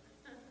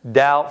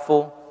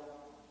 doubtful,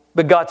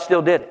 but God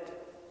still did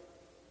it.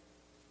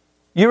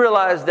 You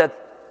realize that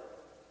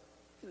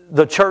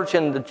the church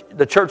in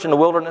the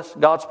wilderness,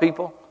 God's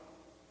people,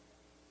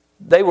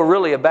 they were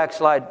really a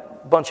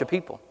backslide bunch of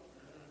people.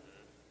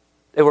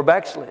 They were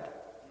backslid.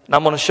 And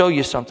I'm going to show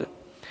you something.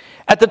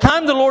 At the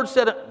time the Lord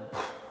said,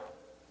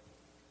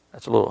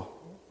 that's a little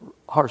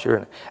harsh here,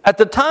 isn't it? At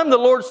the time the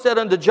Lord said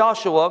unto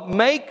Joshua,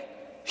 make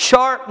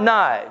sharp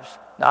knives.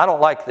 Now I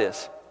don't like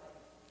this.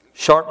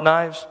 Sharp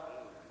knives.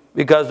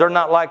 Because they're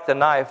not like the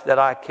knife that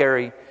I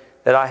carry,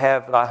 that I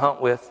have, that I hunt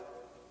with.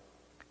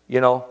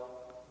 You know,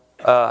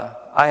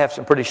 I have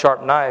some pretty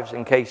sharp knives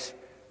in case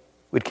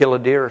we'd kill a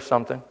deer or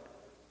something.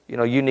 You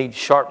know, you need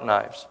sharp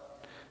knives.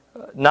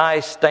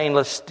 Nice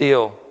stainless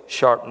steel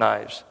sharp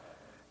knives.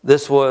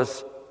 This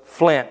was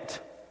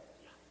flint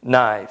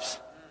knives.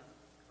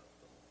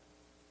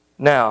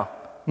 Now,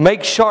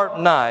 make sharp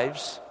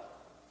knives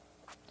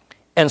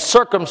and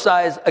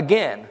circumcise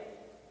again.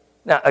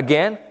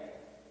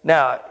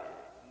 Now,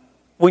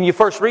 when you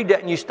first read that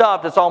and you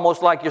stopped, it's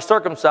almost like you're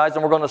circumcised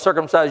and we're going to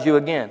circumcise you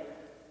again.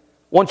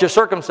 Once you're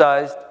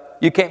circumcised,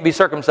 you can't be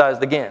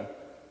circumcised again.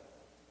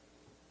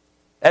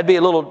 That'd be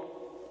a little...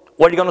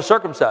 What are you going to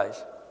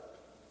circumcise?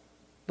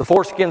 The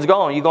foreskin's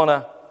gone. You're going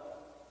to...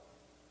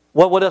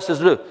 What else is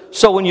to do?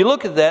 So when you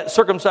look at that,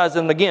 circumcise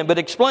them again. But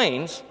it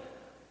explains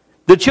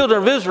the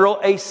children of Israel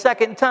a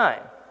second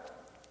time.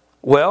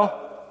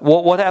 Well,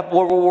 what happened?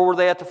 Where were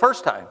they at the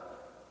first time?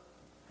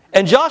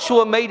 And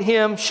Joshua made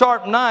him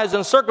sharp knives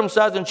and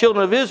circumcised the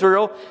children of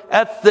Israel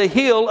at the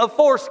hill of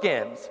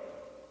foreskins.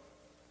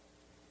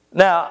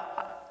 Now,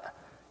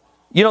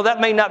 you know,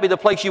 that may not be the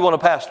place you want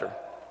to pastor,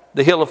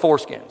 the hill of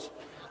foreskins.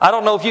 I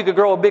don't know if you could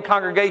grow a big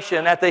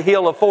congregation at the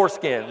hill of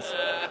foreskins.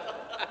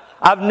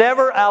 I've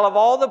never, out of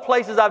all the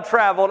places I've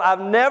traveled,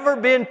 I've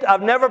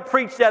never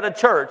preached at a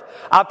church.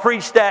 I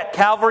preached at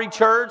Calvary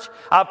Church.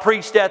 I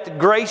preached at the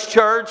Grace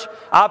Church.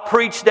 I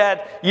preached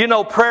at,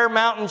 Prayer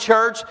Mountain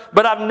Church.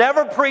 But I've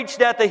never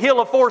preached at the Hill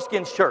of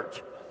Foreskins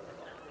Church.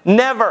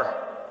 Never.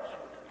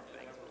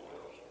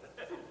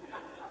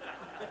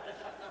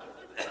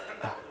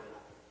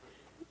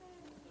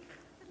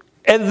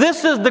 And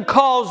this is the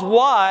cause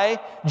why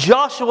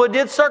Joshua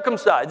did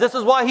circumcise. This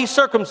is why he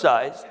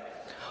circumcised.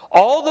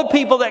 All the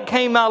people that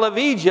came out of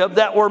Egypt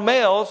that were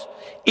males,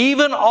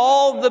 even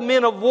all the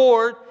men of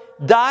war,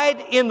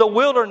 died in the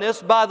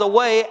wilderness by the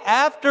way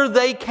after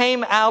they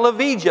came out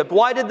of Egypt.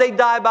 Why did they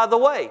die by the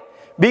way?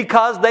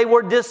 Because they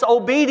were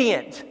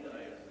disobedient.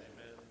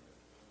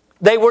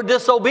 They were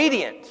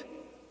disobedient.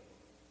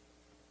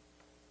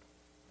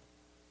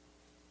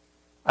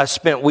 I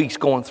spent weeks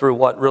going through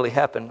what really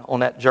happened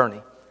on that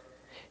journey.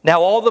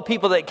 Now all the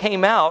people that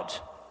came out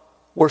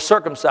were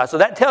circumcised. So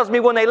that tells me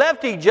when they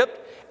left Egypt,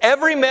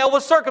 every male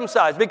was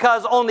circumcised,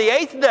 because on the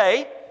 8th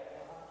day,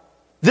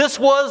 this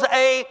was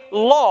a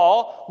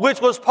law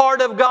which was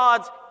part of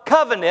God's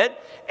covenant,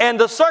 and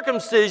the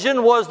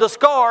circumcision was the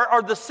scar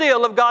or the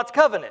seal of God's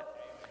covenant.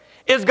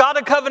 Is God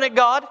a covenant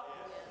God?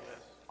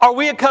 Are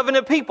we a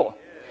covenant people?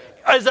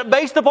 Is it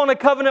based upon a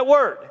covenant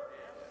word?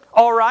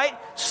 All right.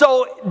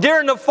 So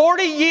during the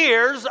 40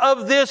 years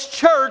of this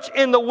church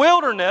in the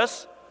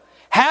wilderness,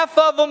 half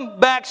of them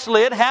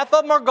backslid, half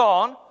of them are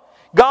gone.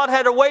 God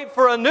had to wait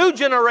for a new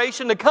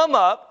generation to come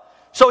up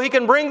so He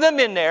can bring them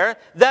in there.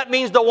 That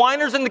means the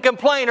whiners and the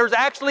complainers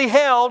actually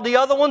held the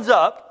other ones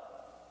up.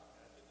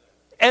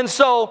 And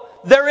so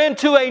they're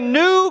into a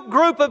new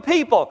group of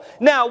people.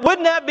 Now,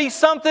 wouldn't that be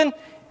something?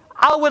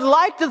 I would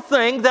like to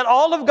think that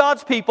all of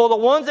God's people, the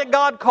ones that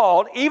God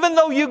called, even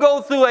though you go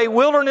through a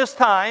wilderness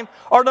time,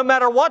 or no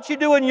matter what you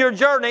do in your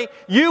journey,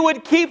 you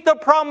would keep the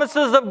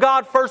promises of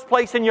God first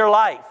place in your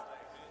life.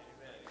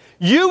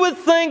 You would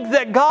think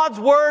that God's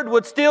Word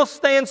would still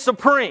stand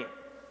supreme.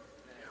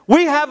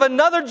 We have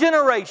another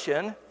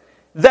generation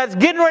that's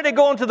getting ready to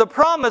go into the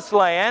promised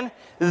land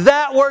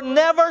that were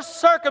never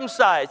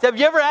circumcised. Have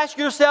you ever asked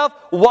yourself,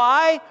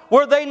 why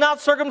were they not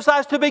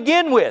circumcised to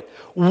begin with?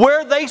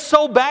 Were they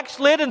so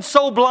backslid and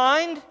so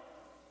blind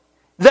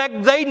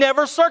that they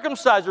never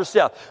circumcised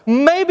themselves?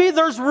 Maybe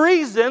there's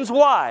reasons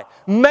why.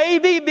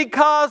 Maybe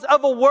because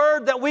of a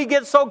word that we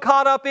get so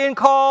caught up in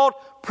called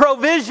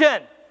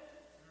provision.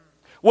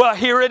 Well,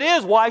 here it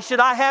is. Why should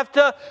I have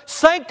to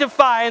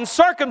sanctify and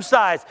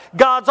circumcise?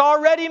 God's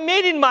already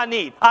meeting my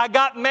need. I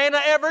got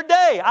manna every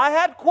day. I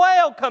had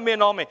quail come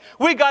in on me.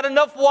 We got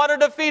enough water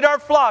to feed our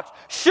flocks.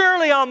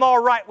 Surely I'm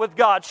all right with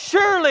God.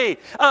 Surely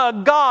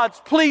God's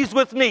pleased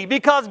with me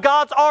because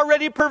God's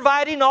already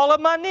providing all of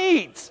my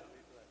needs.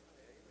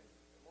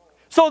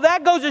 So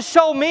that goes to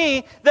show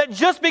me that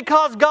just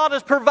because God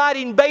is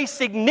providing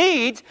basic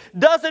needs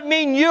doesn't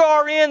mean you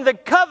are in the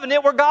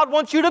covenant where God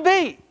wants you to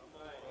be.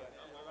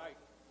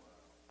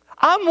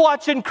 I'm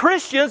watching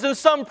Christians and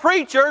some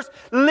preachers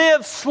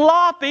live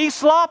sloppy.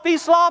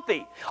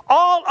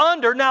 All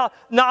under. Now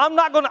I'm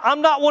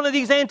not one of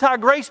these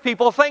anti-grace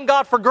people. Thank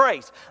God for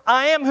grace.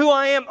 I am who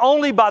I am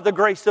only by the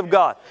grace of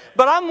God.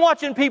 But I'm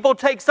watching people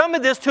take some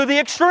of this to the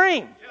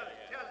extreme.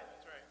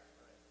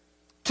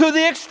 To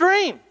the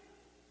extreme.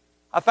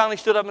 I finally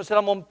stood up and said,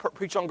 I'm going to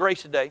preach on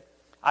grace today.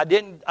 I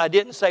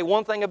didn't say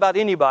one thing about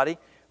anybody,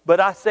 but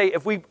I say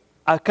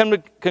I come to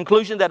the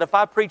conclusion that if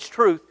I preach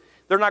truth,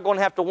 they're not going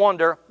to have to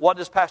wonder, what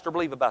does pastor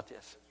believe about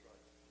this?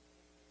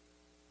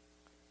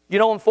 You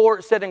know in 4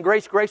 it said, in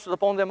grace was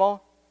upon them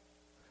all?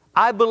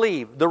 I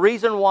believe the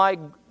reason why,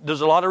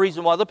 there's a lot of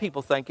reasons why other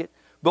people think it,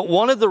 but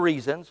one of the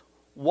reasons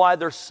why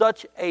there's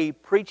such a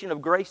preaching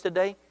of grace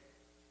today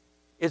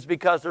is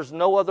because there's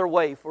no other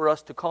way for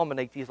us to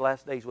culminate these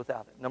last days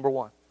without it. Number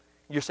one.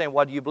 You're saying,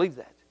 why do you believe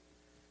that?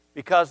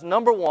 Because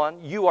number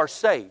one, you are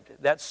saved.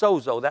 That's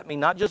sozo. That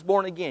means not just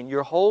born again.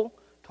 Your whole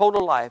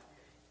total life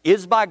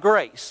is by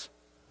grace.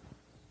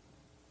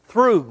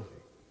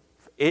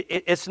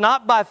 It's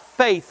not by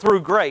faith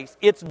through grace.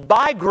 It's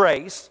by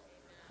grace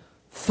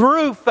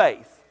through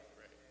faith.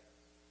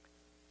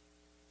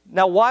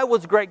 Now, why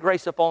was great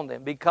grace upon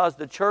them? Because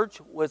the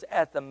church was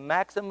at the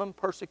maximum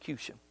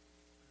persecution.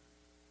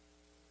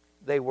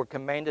 They were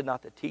commanded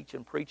not to teach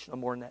and preach no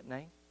more in that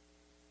name.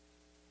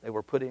 They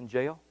were put in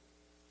jail.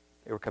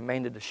 They were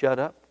commanded to shut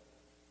up.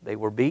 They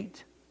were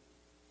beat.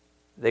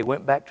 They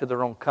went back to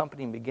their own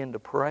company and began to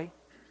pray.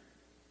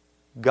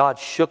 God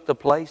shook the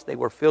place. They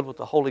were filled with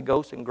the Holy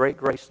Ghost and great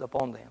grace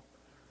upon them.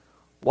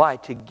 Why?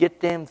 To get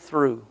them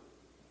through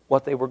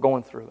what they were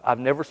going through. I've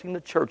never seen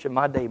the church in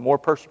my day more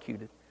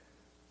persecuted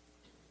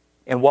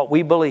in what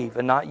we believe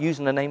and not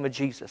using the name of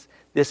Jesus.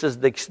 This is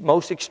the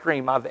most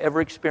extreme I've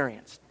ever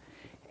experienced.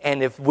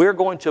 And if we're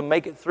going to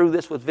make it through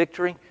this with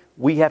victory,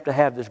 we have to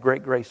have this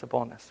great grace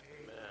upon us.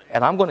 Amen.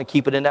 And I'm going to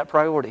keep it in that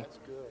priority.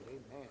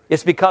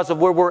 It's because of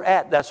where we're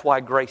at. That's why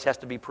grace has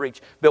to be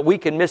preached. But we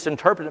can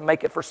misinterpret it and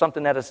make it for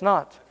something that it's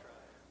not.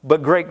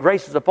 But great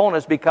grace is upon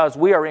us because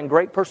we are in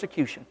great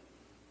persecution.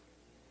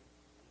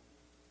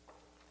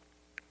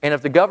 And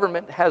if the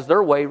government has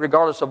their way,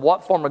 regardless of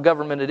what form of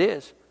government it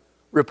is,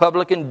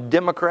 Republican,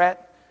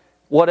 Democrat,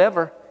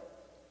 whatever,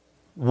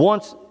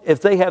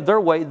 if they have their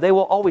way, they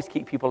will always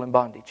keep people in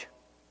bondage.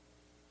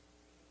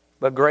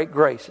 But great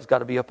grace has got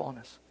to be upon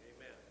us.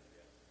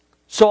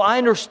 So I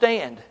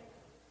understand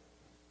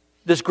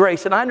this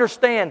grace, and I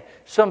understand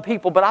some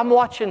people, but I'm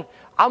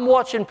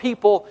watching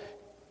people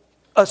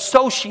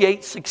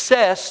associate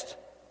success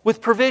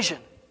with provision.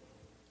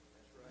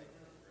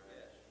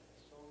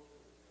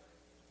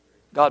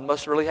 God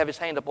must really have His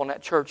hand up on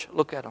that church.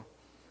 Look at them.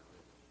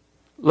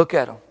 Look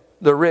at them.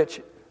 The rich.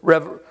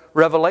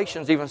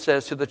 Revelations even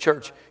says to the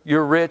church,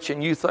 you're rich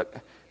and you think.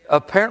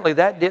 Apparently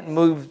that didn't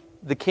move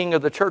the king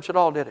of the church at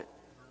all, did it?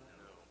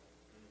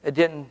 It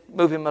didn't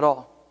move him at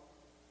all.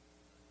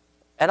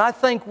 And I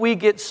think we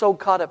get so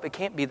caught up, it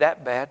can't be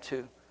that bad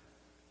too.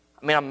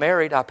 I mean, I'm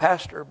married, I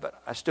pastor,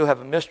 but I still have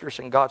a mistress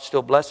and God's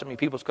still blessing me.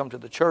 People's come to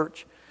the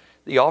church.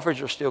 The offers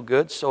are still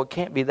good, so it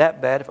can't be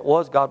that bad. If it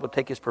was, God would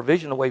take His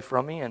provision away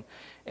from me,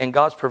 and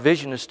God's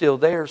provision is still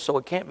there, so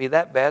it can't be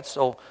that bad.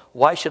 So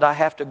why should I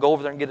have to go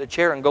over there and get a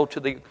chair and go to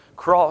the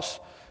cross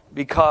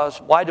Because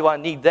why do I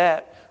need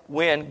that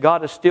when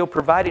God is still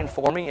providing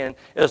for me? And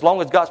as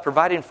long as God's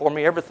providing for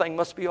me, everything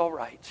must be all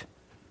right.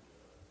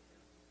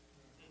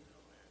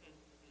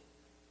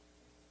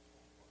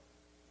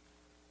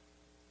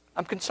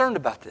 I'm concerned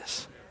about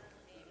this.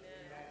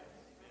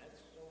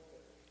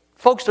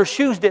 Folks, their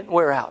shoes didn't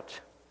wear out.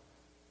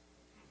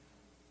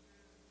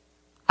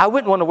 I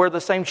wouldn't want to wear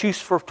the same shoes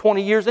for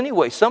 20 years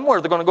anyway.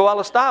 Somewhere they're going to go out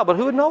of style, but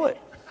who would know it?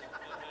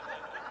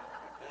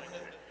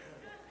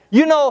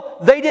 You know,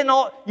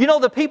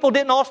 the people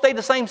didn't all stay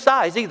the same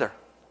size either.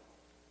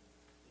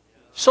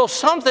 So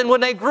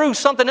when they grew,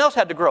 something else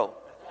had to grow.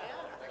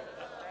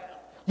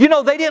 You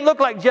know, they didn't look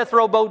like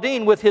Jethro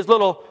Bodine with his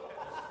little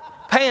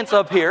pants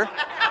up here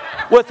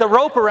with the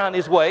rope around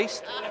his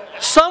waist.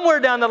 Somewhere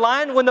down the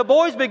line, when the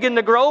boys begin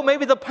to grow,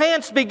 maybe the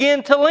pants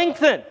begin to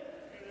lengthen.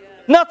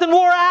 Nothing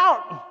wore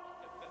out.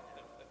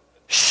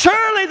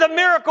 Surely the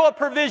miracle of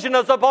provision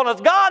is upon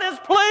us. God is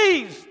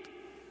pleased.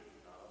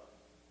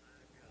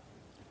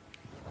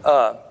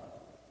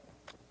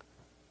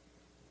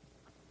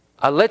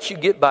 I let you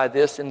get by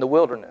this in the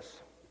wilderness,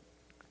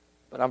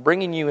 but I'm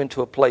bringing you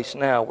into a place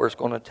now where it's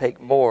going to take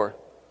more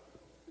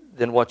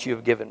than what you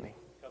have given me.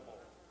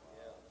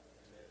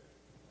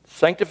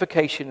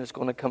 Sanctification is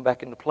going to come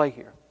back into play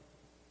here.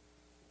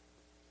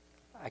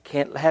 I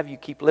can't have you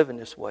keep living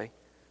this way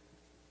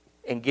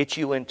and get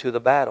you into the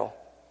battle,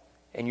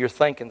 and you're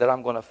thinking that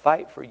I'm going to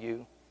fight for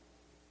you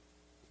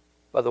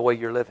by the way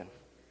you're living.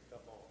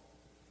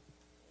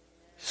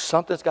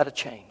 Something's got to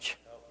change.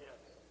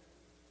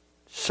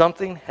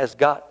 Something has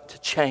got to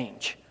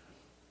change.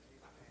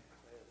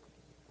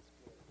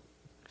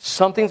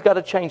 Something's got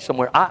to change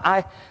somewhere.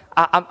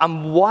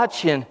 I'm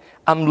watching,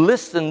 I'm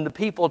listening to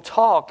people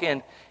talk,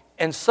 and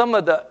some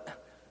of the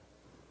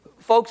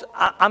folks,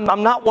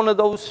 I'm not one of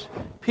those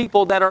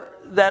people that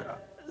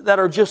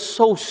are just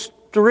so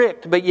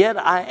strict, but yet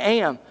I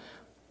am.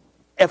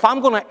 If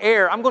I'm going to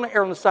err, I'm going to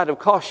err on the side of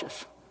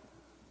cautious.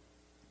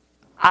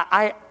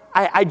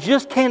 I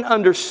just can't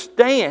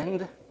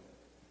understand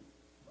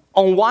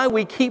on why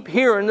we keep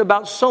hearing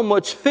about so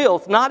much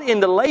filth, not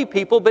in the lay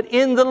people, but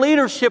in the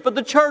leadership of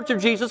the church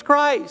of Jesus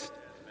Christ.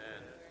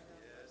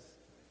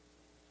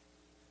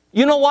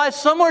 You know why?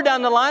 Somewhere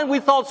down the line we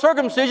thought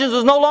circumcision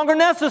was no longer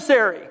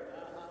necessary.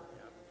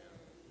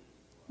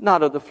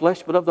 Not of the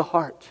flesh, but of the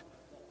heart.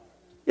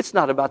 It's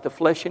not about the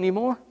flesh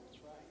anymore,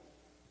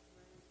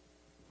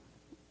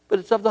 but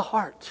it's of the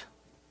heart.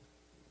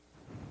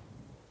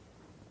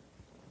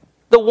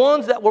 The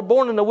ones that were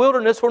born in the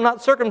wilderness were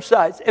not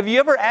circumcised. Have you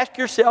ever asked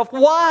yourself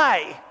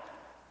why?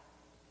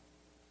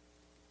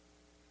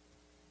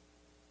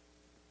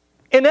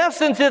 In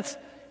essence,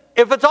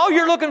 if it's all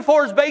you're looking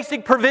for is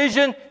basic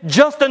provision,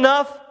 just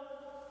enough.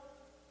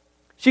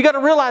 So you got to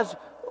realize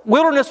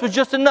wilderness was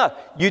just enough.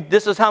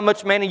 This is how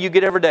much manna you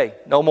get every day.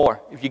 No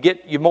more. If you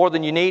get more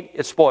than you need,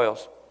 it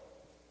spoils.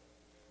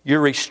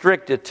 You're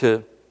restricted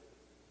to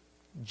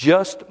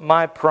just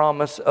my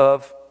promise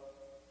of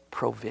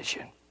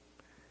provision.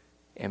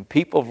 And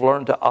people have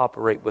learned to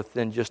operate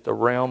within just a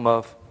realm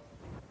of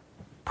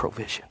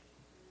provision.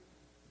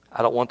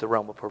 I don't want the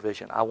realm of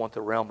provision. I want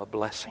the realm of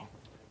blessing.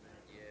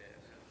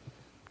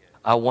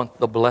 I want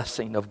the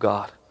blessing of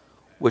God,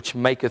 which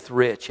maketh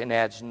rich and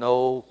adds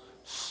no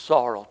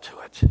sorrow to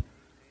it.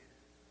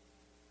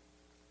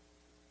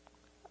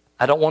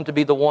 I don't want to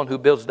be the one who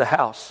builds the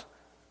house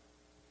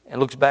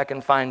and looks back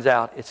and finds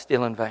out it's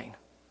still in vain.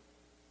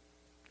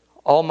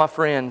 All my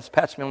friends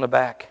pat me on the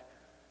back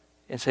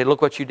and say,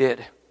 look what you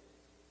did.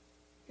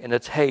 And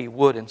it's hay,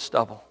 wood, and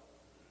stubble.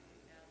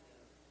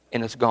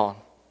 And it's gone.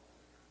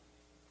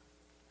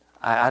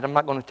 I'm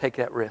not going to take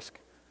that risk.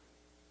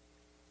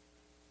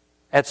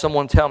 I had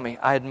someone tell me,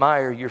 I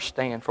admire your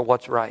stand for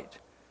what's right.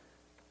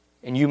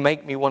 And you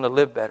make me want to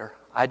live better.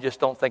 I just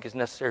don't think it's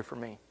necessary for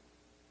me.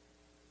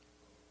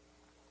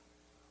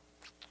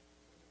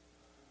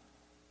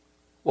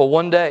 Well,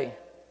 one day,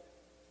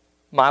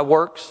 my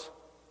works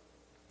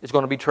is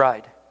going to be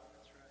tried.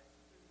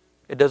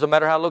 It doesn't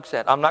matter how it looks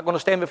at. I'm not going to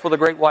stand before the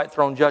great white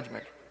throne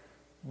judgment.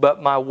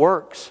 But my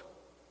works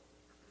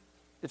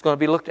is going to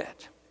be looked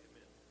at.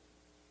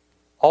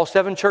 All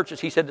 7 churches,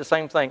 he said the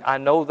same thing. I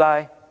know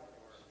thy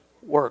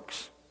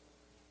works.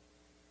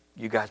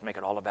 You guys make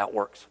it all about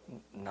works.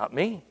 Not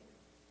me.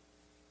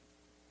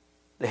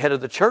 The head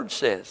of the church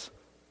says,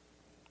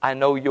 I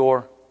know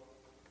your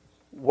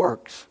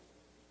works.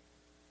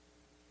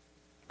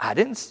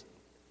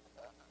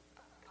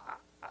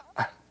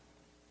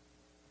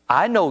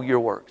 I know your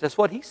works. That's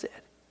what he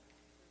said.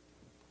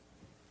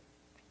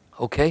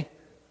 Okay?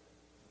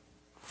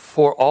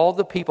 For all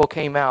the people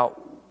came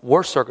out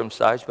were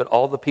circumcised, but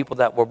all the people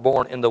that were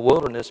born in the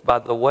wilderness by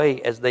the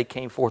way as they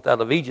came forth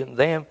out of Egypt,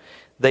 them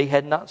they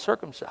had not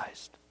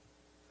circumcised.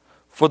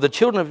 For the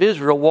children of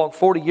Israel walked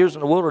 40 years in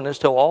the wilderness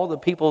till all the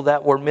people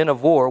that were men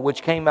of war,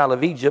 which came out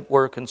of Egypt,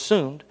 were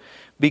consumed,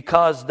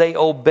 because they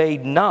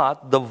obeyed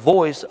not the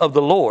voice of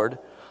the Lord,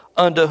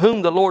 unto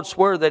whom the Lord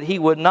sware that he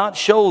would not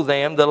show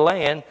them the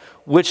land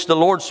which the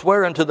Lord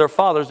sware unto their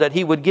fathers that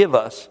he would give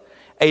us.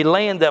 a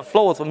land that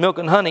floweth with milk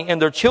and honey,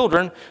 and their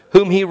children,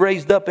 whom he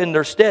raised up in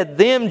their stead,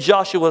 them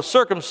Joshua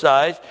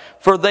circumcised,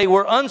 for they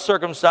were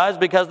uncircumcised,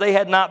 because they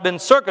had not been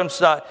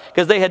circumcised,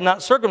 because they had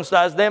not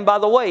circumcised them. By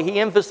the way, he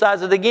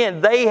emphasized it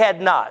again, they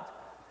had not.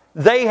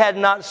 They had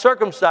not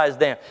circumcised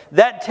them.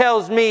 That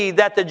tells me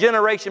that the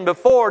generation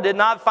before did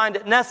not find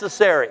it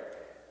necessary.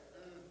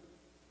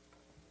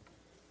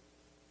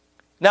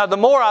 Now, the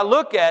more I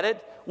look at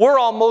it, we're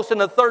almost in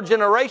the third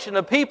generation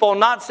of people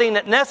not seeing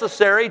it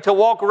necessary to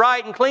walk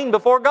right and clean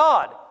before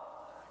God.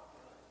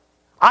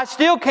 I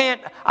still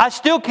can't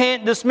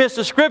dismiss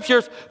the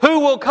Scriptures.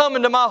 Who will come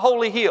into my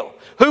holy hill?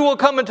 Who will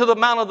come into the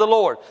mount of the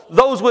Lord?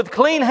 Those with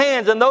clean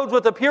hands and those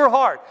with a pure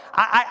heart.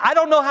 I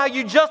don't know how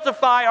you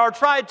justify or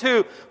try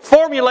to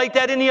formulate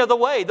that any other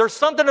way. There's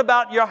something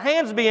about your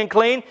hands being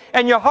clean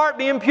and your heart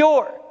being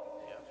pure.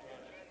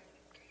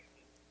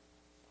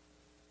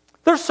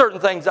 There's certain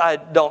things I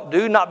don't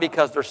do, not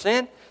because they're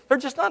sin. They're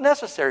just not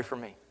necessary for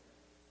me.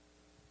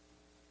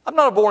 I'm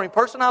not a boring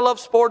person. I love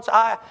sports.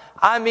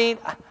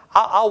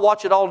 I'll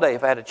watch it all day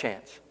if I had a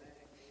chance.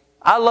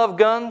 I love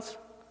guns.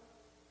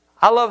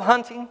 I love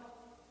hunting.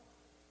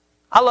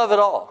 I love it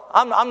all.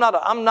 I'm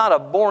not a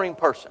boring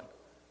person.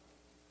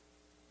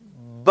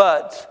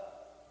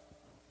 But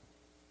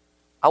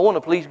I want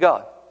to please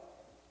God.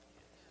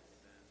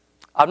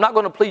 I'm not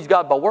going to please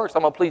God by works.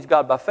 I'm going to please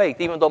God by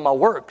faith, even though my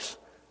works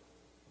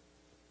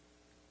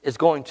is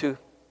going to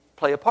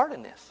play a part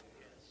in this.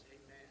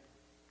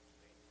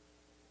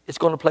 It's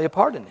going to play a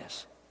part in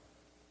this.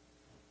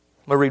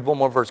 I'm going to read one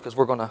more verse because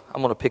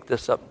I'm going to pick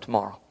this up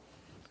tomorrow.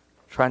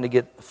 Trying to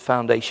get a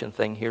foundation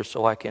thing here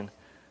so I can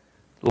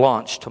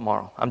launch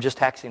tomorrow. I'm just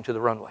taxiing to the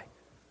runway.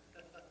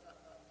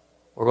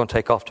 We're going to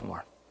take off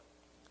tomorrow.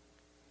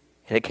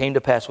 And it came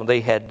to pass when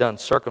they had done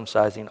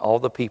circumcising all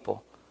the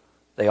people,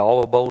 they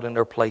all abode in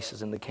their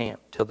places in the camp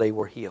till they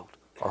were healed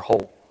or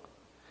whole.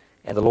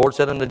 And the Lord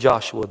said unto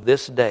Joshua,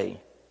 this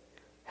day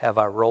have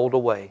I rolled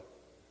away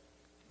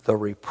the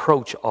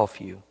reproach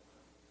off you.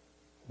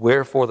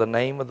 Wherefore the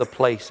name of the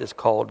place is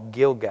called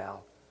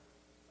Gilgal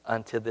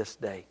unto this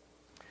day.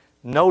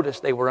 Notice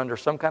they were under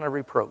some kind of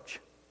reproach.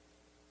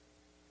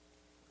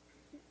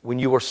 When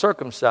you were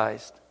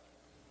circumcised,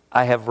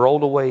 I have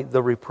rolled away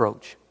the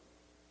reproach.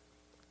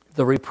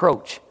 The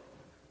reproach.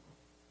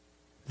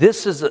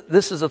 This is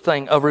a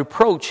thing of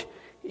reproach.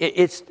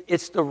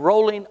 It's the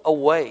rolling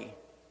away.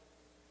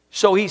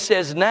 So he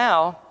says,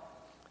 now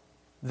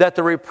that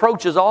the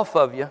reproach is off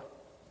of you,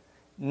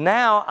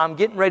 now I'm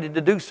getting ready to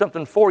do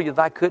something for you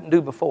that I couldn't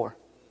do before.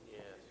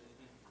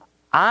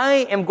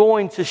 I am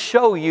going to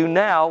show you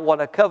now what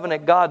a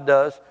covenant God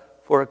does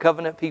for a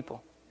covenant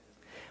people.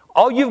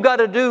 All you've got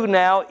to do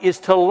now is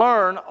to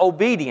learn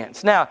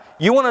obedience. Now,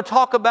 you want to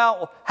talk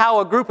about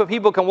how a group of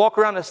people can walk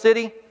around the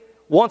city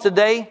once a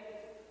day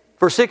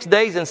for 6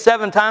 days and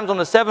 7 times on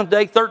the 7th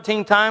day,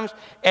 13 times,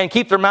 and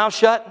keep their mouth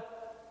shut?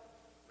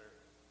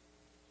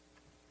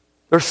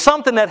 There's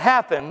something that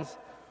happens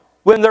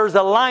when there's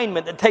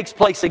alignment that takes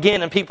place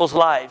again in people's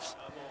lives.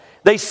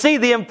 They see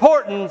the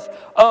importance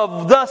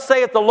of thus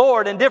saith the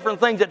Lord and different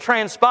things that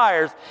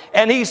transpires.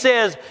 And he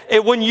says,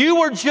 when you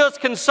were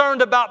just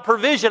concerned about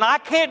provision, I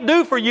can't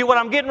do for you what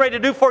I'm getting ready to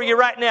do for you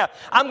right now.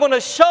 I'm going to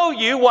show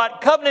you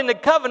what covenant to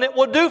covenant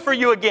will do for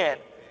you again.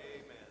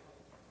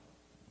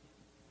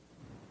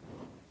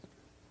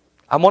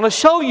 I'm going to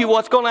show you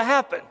what's going to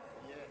happen.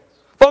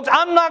 Folks,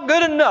 I'm not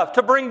good enough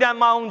to bring down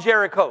my own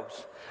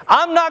Jerichos.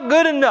 I'm not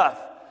good enough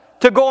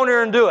to go in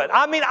there and do it.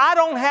 I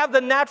don't have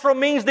the natural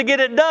means to get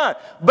it done.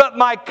 But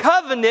my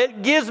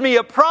covenant gives me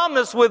a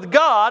promise with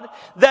God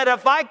that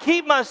if I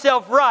keep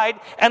myself right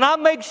and I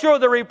make sure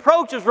the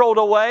reproach is rolled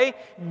away,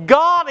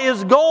 God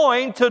is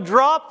going to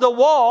drop the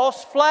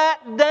walls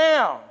flat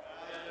down.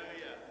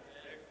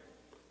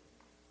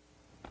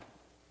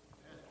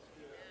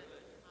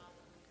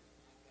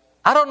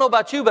 I don't know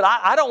about you, but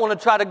I don't want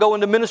to try to go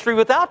into ministry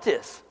without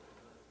this.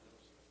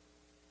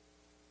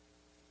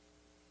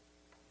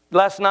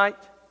 Last night,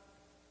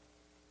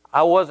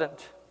 I wasn't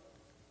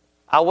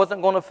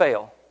going to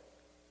fail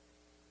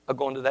of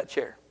going to that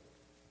chair.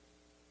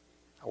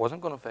 I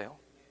wasn't going to fail.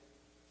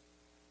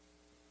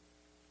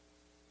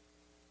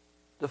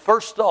 The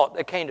first thought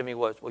that came to me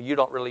was, well, you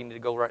don't really need to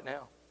go right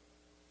now.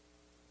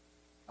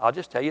 I'll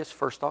just tell you, it's the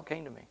first thought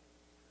came to me.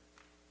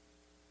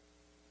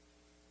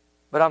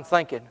 But I'm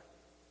thinking,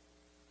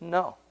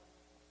 no,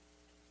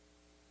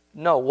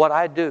 what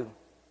I do,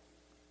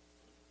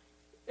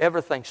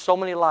 everything, so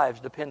many lives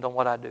depend on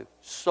what I do.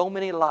 So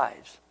many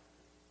lives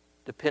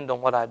depend on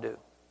what I do.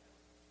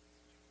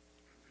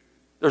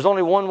 There's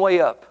only one way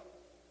up,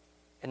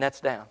 and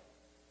that's down.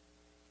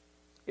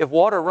 If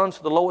water runs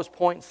to the lowest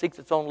point and seeks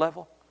its own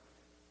level,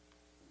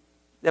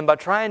 then by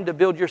trying to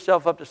build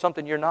yourself up to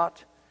something you're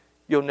not,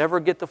 you'll never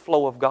get the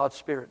flow of God's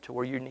Spirit to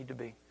where you need to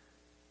be.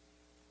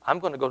 I'm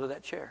going to go to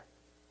that chair.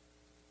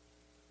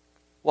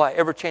 Why?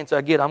 Every chance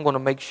I get, I'm going to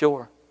make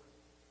sure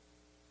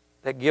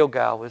that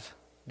Gilgal is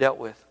dealt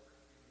with.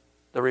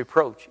 The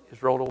reproach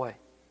is rolled away.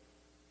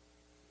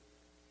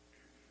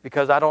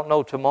 Because I don't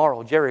know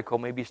tomorrow, Jericho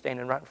may be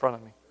standing right in front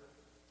of me.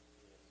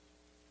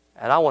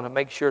 And I want to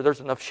make sure there's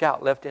enough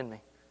shout left in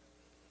me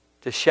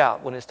to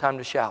shout when it's time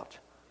to shout.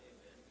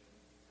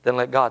 Then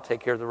let God take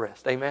care of the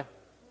rest. Amen?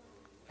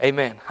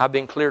 Amen. I've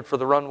been cleared for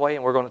the runway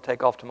and we're going to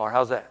take off tomorrow.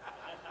 How's that?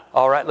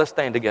 All right, let's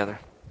stand together.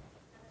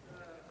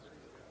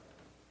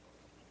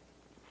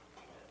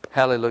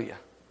 Hallelujah.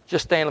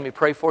 Just stand, let me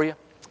pray for you.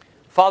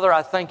 Father,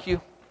 I thank you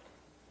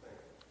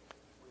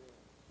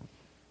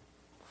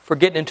for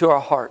getting into our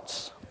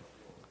hearts.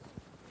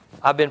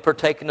 I've been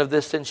partaking of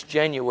this since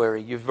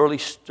January. You've really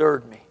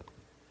stirred me.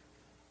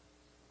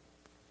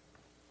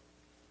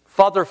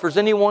 Father, if there's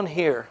anyone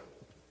here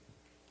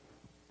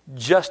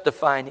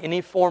justifying any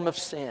form of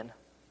sin,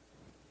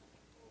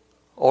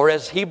 or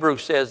as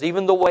Hebrews says,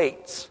 even the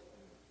weights,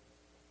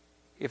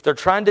 if they're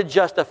trying to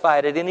justify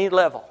it at any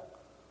level,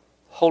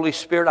 Holy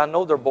Spirit, I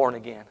know they're born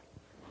again.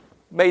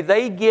 May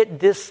they get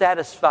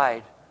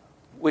dissatisfied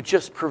with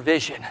just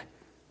provision.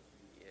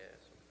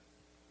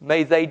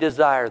 May they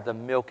desire the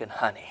milk and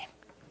honey.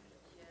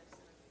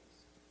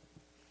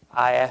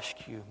 I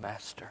ask you,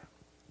 Master,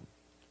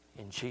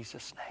 in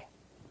Jesus' name.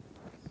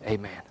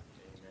 Amen.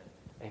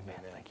 Amen.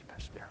 Thank you,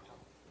 Pastor Darrell.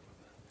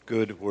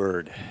 Good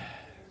word.